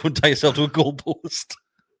 Couldn't tie yourself to a goalpost.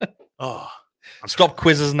 Stop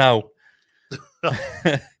quizzes now.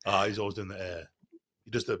 He's always doing the...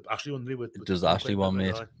 he does the Ashley one, with he does the Ashley one,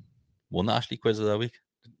 mate. Won the Ashley quiz of that week.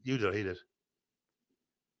 You did, he did.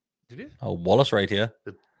 Did you? Oh, Wallace right here.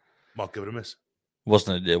 Did Mark give it a miss?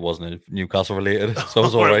 It wasn't Newcastle related, so it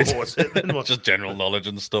was all right. What was it? Just general knowledge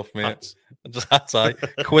and stuff, mate. Hats. Just hats, aye.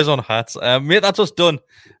 Quiz on hats. Mate, that's us done.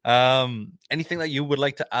 Anything that you would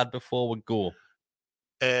like to add before we go?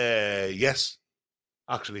 Yes,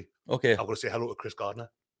 actually. Okay. I'm going to say hello to Chris Gardner.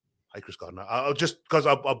 Hi, Chris Gardner. Just because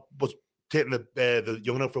I was taking the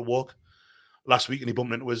young enough for a walk last week, and he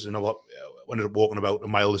bumped into us, and I ended up walking about a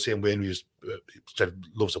mile the same way, and he said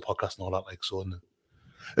loves the podcast and all that, like so.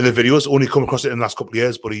 And the videos only come across it in the last couple of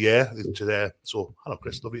years, but it's there. So hello,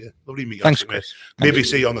 Chris. Lovely to meet you. Thanks, Chris. Maybe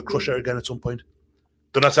see you on the Crusher again at some point.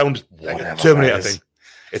 Doesn't that sound like a Terminator thing?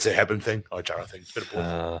 It's a Heaven thing or a Jarrah thing. It's a bit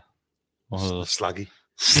of both. Slaggy.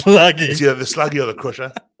 It's either the Slaggy or the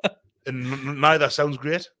Crusher, and neither sounds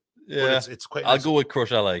great. Yeah, it's quite. I'll nice. go with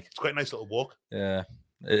Crusher. Like it's quite a nice little walk. Yeah,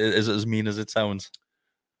 is it as mean as it sounds?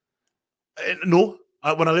 No.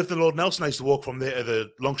 When I lived in Lord Nelson, I used to walk from there to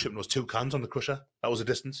the Longship, and there was 2 cans on the Crusher. That was a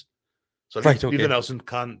distance. So leave the Nelson,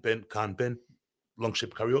 can bin,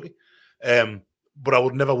 Longship karaoke. But I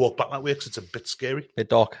would never walk back that way because it's a bit scary. Bit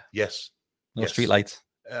dark. Yes. No street lights.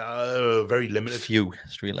 Very limited. Few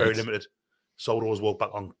street lights. Very limited. So I would always walk back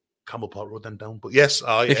on Campbell Park Road then down. But yes,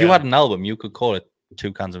 if you had an album, you could call it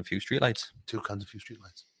 2 cans and few street lights. 2 cans and few street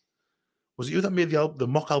lights. Was it you that made the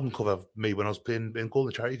mock album cover of me when I was playing in goal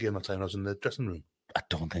the charity game that time? I was in the dressing room. I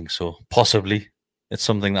don't think so. Possibly. It's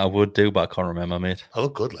something that I would do, but I can't remember, mate. I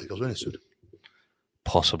look good, like I was wearing a suit.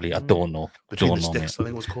 Possibly. I don't know. Between the sticks, I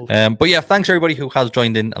think it was called. But yeah, thanks everybody who has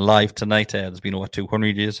joined in live tonight. There's been over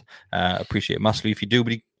 200 years. Appreciate it massively if you do.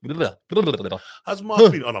 But has Mark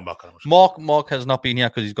been on Mark has not been here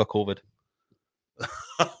because he's got COVID.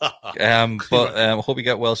 But I hope you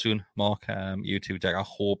get well soon, Mark. You too, Jack. I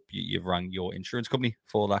hope you've rang your insurance company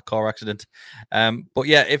for that car accident. But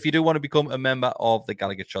yeah, if you do want to become a member of the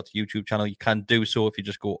Gallagher Shots YouTube channel, you can do so if you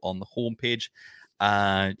just go on the homepage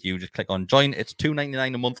and you just click on join. It's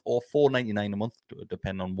 $2.99 a month or $4.99 a month,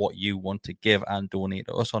 depending on what you want to give and donate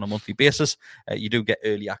to us on a monthly basis. You do get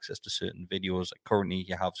early access to certain videos. Currently,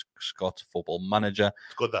 you have Scott Football Manager.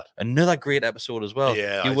 It's good, that. Another great episode as well.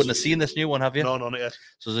 Yeah, you wouldn't have seen this new one, have you? No, not yet.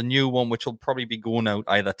 So there's a new one which will probably be going out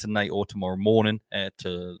either tonight or tomorrow morning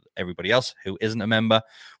to everybody else who isn't a member.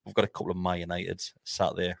 We've got a couple of My Uniteds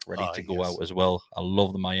sat there ready to go out as well. I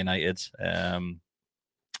love the My Uniteds.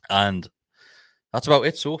 And that's about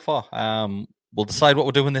it so far. We'll decide what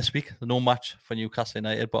we're doing this week. There's no match for Newcastle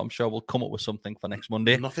United, but I'm sure we'll come up with something for next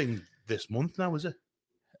Monday. Nothing this month now, is it?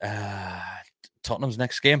 Tottenham's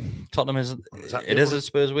next game. Tottenham is at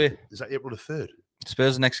Spurs away. Is that April the 3rd?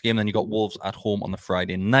 Spurs next game, then you got Wolves at home on the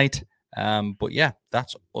Friday night. But yeah,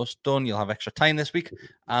 that's us done. You'll have extra time this week,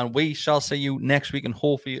 and we shall see you next week, and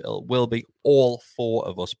hopefully it will be all 4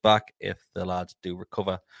 of us back if the lads do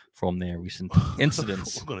recover from their recent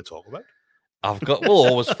incidents. What we're going to talk about? We'll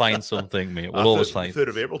always find something, mate. We'll always find. 3rd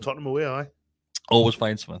of April, Tottenham away, aye. Always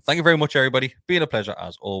find something. Thank you very much, everybody. Been a pleasure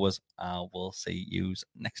as always. We'll see you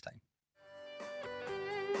next time.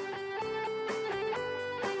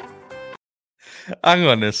 Hang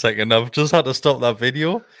on a second. I've just had to stop that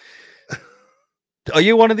video. Are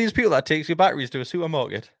you one of these people that takes your batteries to a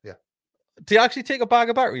supermarket? Yeah. Do you actually take a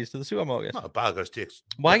bag of batteries to the supermarket? Not a bag, it takes.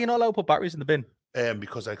 Why are you not allowed to put batteries in the bin?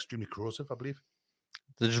 Because they're extremely corrosive, I believe.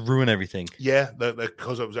 They just ruin everything. Yeah,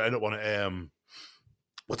 because I don't want to.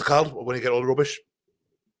 What's it called when you get all the rubbish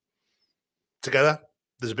together?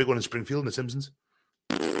 There's a big one in Springfield in The Simpsons.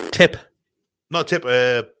 Tip. Not tip.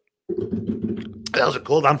 How's it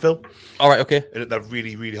called? Landfill. All right. Okay. And they're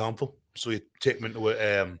really, really harmful. So you take them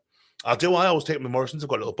into I always take them to Morrison's. I've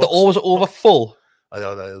got a little They're box. always over full. It's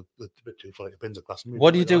a bit too full, like bins of glass.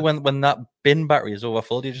 What do you do when that bin battery is over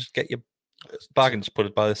full? Do you just get your bag and just put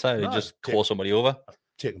it by the side and just call somebody over?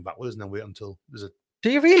 Take them backwards and then wait until there's a...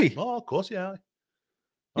 Do you really? Oh, of course, yeah.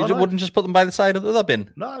 You wouldn't just put them by the side of the other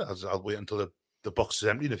bin? No, I'll wait until the box is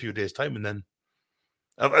empty in a few days' time, and then...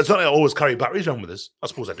 It's not like I always carry batteries around with us. I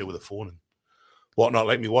suppose I do with a phone and whatnot,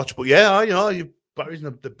 like me watch. But yeah, your batteries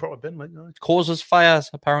in the proper bin, like, It causes fires,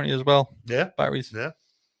 apparently, as well. Yeah. Batteries. Yeah.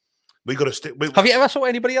 We got to stick... Have you ever saw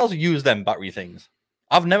anybody else use them battery things?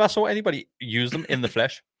 I've never saw anybody use them in the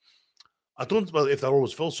flesh. I don't... Well, if they're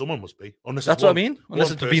always full, someone must be. That's what I mean.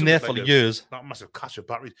 Unless it's been there for years. That massive cache of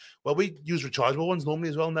batteries. Well, we use rechargeable ones normally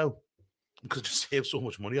as well now. Because it just saves so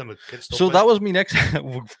much money on the kids' stuff. So that was me next.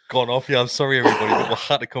 We've gone off here. I'm sorry, everybody, but we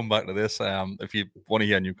had to come back to this. If you want to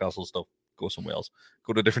hear Newcastle stuff, go somewhere else.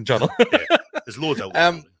 Go to a different channel. Yeah, there's loads out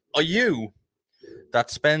there. Are you that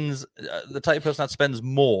spends the type of person that spends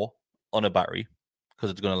more on a battery because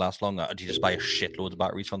it's going to last longer? Or do you just buy a shitload of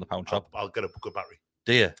batteries from the pound shop? I'll get a good battery.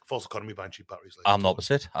 Do you? False economy buying cheap batteries. I'm the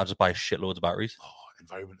opposite. I just buy a shitload of batteries. Oh,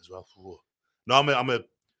 environment as well. Oh. No, I'm a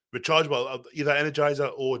rechargeable, either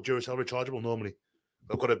Energizer or Duracell rechargeable normally.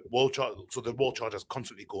 I've got a wall charge, so the wall charger's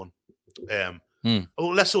constantly going. Oh,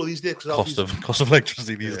 less so these days because cost of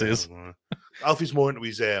electricity these days. Alfie's more into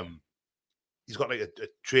his he's got like a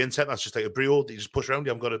train set that's just like a Brio that you just push around. You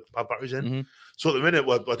haven't got to have batteries in. Mm-hmm. So at the minute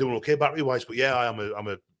we're doing okay battery wise, but yeah,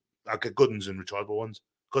 I get good ones and rechargeable ones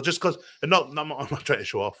because I'm not trying to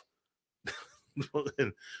show off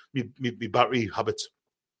me battery habits.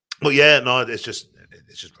 But yeah, no, it's just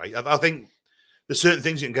right. I think there's certain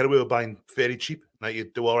things you can get away with buying fairly cheap, like you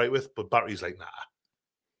do all right with, but batteries like nah.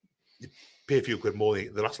 You pay a few quid more, they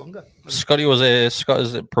last longer. Scott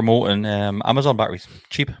is promoting Amazon batteries,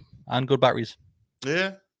 cheap and good batteries.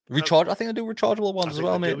 Yeah, I think I do rechargeable ones as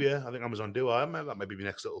well, mate. Yeah, I think Amazon do. That might be my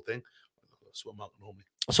next little thing. That's what I'm not normally.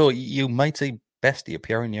 So you might see Bestie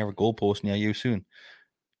appearing near a goalpost near you soon.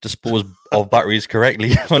 Dispose of batteries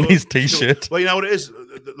correctly on his t-shirt. Well, you know what it is.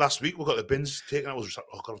 Last week we got the bins taken. I was just like,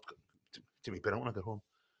 oh god, take me bin out when I get home.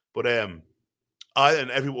 But I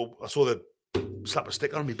saw the slap a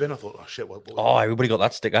sticker on my bin. I thought, oh shit, what everybody got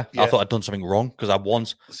that sticker. Yeah. I thought I'd done something wrong because I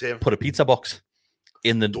once put a pizza box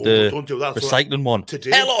in the don't do that. recycling one.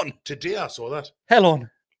 Today I saw that. Hell on.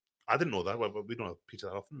 I didn't know that. We don't have pizza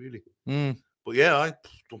that often, really. But yeah, I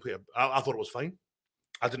don't pay. I thought it was fine.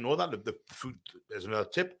 I didn't know that. The food, there's another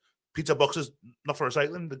tip. Pizza boxes, not for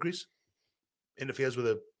recycling, the grease interferes with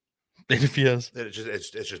it. Interferes.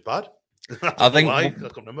 It's just bad. I think I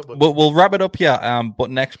can't remember. But... We'll wrap it up here.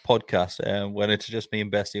 But next podcast, when it's just me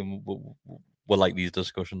and Bestie, and we'll like these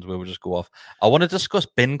discussions where we'll just go off. I want to discuss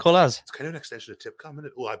bin colours. It's kind of an extension of Tipcam, isn't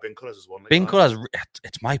it? Oh, bin colours is one. Bin colours,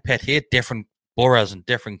 it's my pet hate. Different boroughs and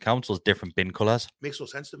different councils, different bin colours. Makes no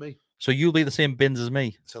sense to me. So you'll be the same bins as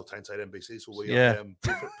me. South Tyneside NBC. So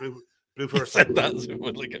blue for recycling. That's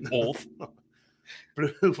like an oath.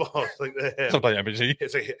 Blue for like something NBC.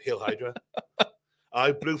 It's like Hill Hydra.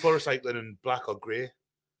 Blue for recycling and black or grey.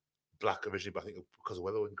 Black originally, but I think because of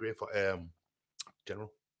weather, and grey for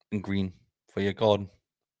general. And green for your garden.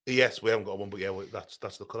 Yes, we haven't got one, but yeah,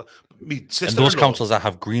 that's the colour. Me sister and those councils that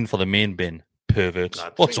have green for the main bin, perverts.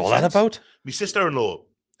 What's all that about? My sister-in-law,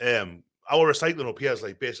 our recycling up here is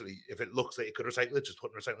like basically if it looks like you could recycle it, just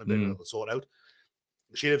put in a recycling bin and it'll sort out.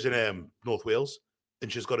 She lives in North Wales,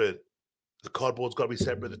 and she's got the cardboard's got to be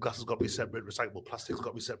separate, the glass has got to be separate, recyclable plastic's got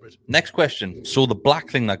to be separate. Next question. So the black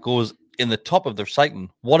thing that goes in the top of the recycling,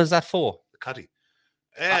 what is that for? The caddy.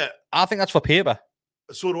 I think that's for paper.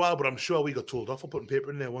 So do I, but I'm sure we got told off for putting paper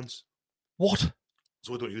in there once. What?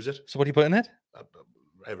 So we don't use it. So what do you put in it?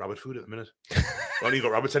 Rabbit food at the minute. I don't even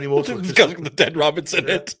got rabbits anymore. So it's got the dead rabbits in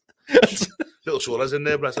it. Little shoulders in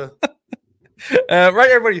there, bless her. Right,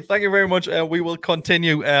 everybody. Thank you very much. We will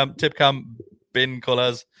continue Tipcam bin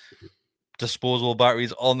colours, disposable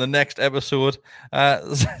batteries on the next episode.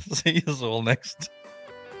 See you all next.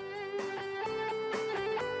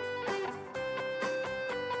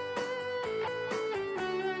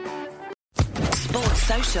 Sports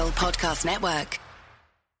Social Podcast Network.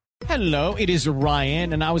 Hello, it is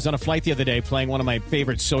Ryan, and I was on a flight the other day playing one of my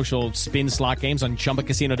favorite social spin slot games on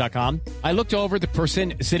ChumbaCasino.com. I looked over at the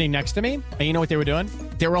person sitting next to me, and you know what they were doing?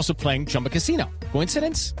 They were also playing Chumba Casino.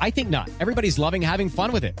 Coincidence? I think not. Everybody's loving having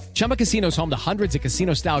fun with it. Chumba Casino is home to hundreds of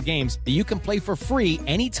casino-style games that you can play for free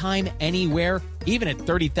anytime, anywhere, even at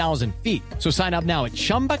 30,000 feet. So sign up now at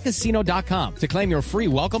ChumbaCasino.com to claim your free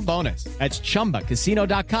welcome bonus. That's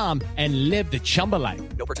ChumbaCasino.com and live the Chumba life.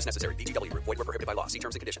 No purchase necessary. VGW Group. Void where prohibited by law. See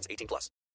terms and conditions. 18+.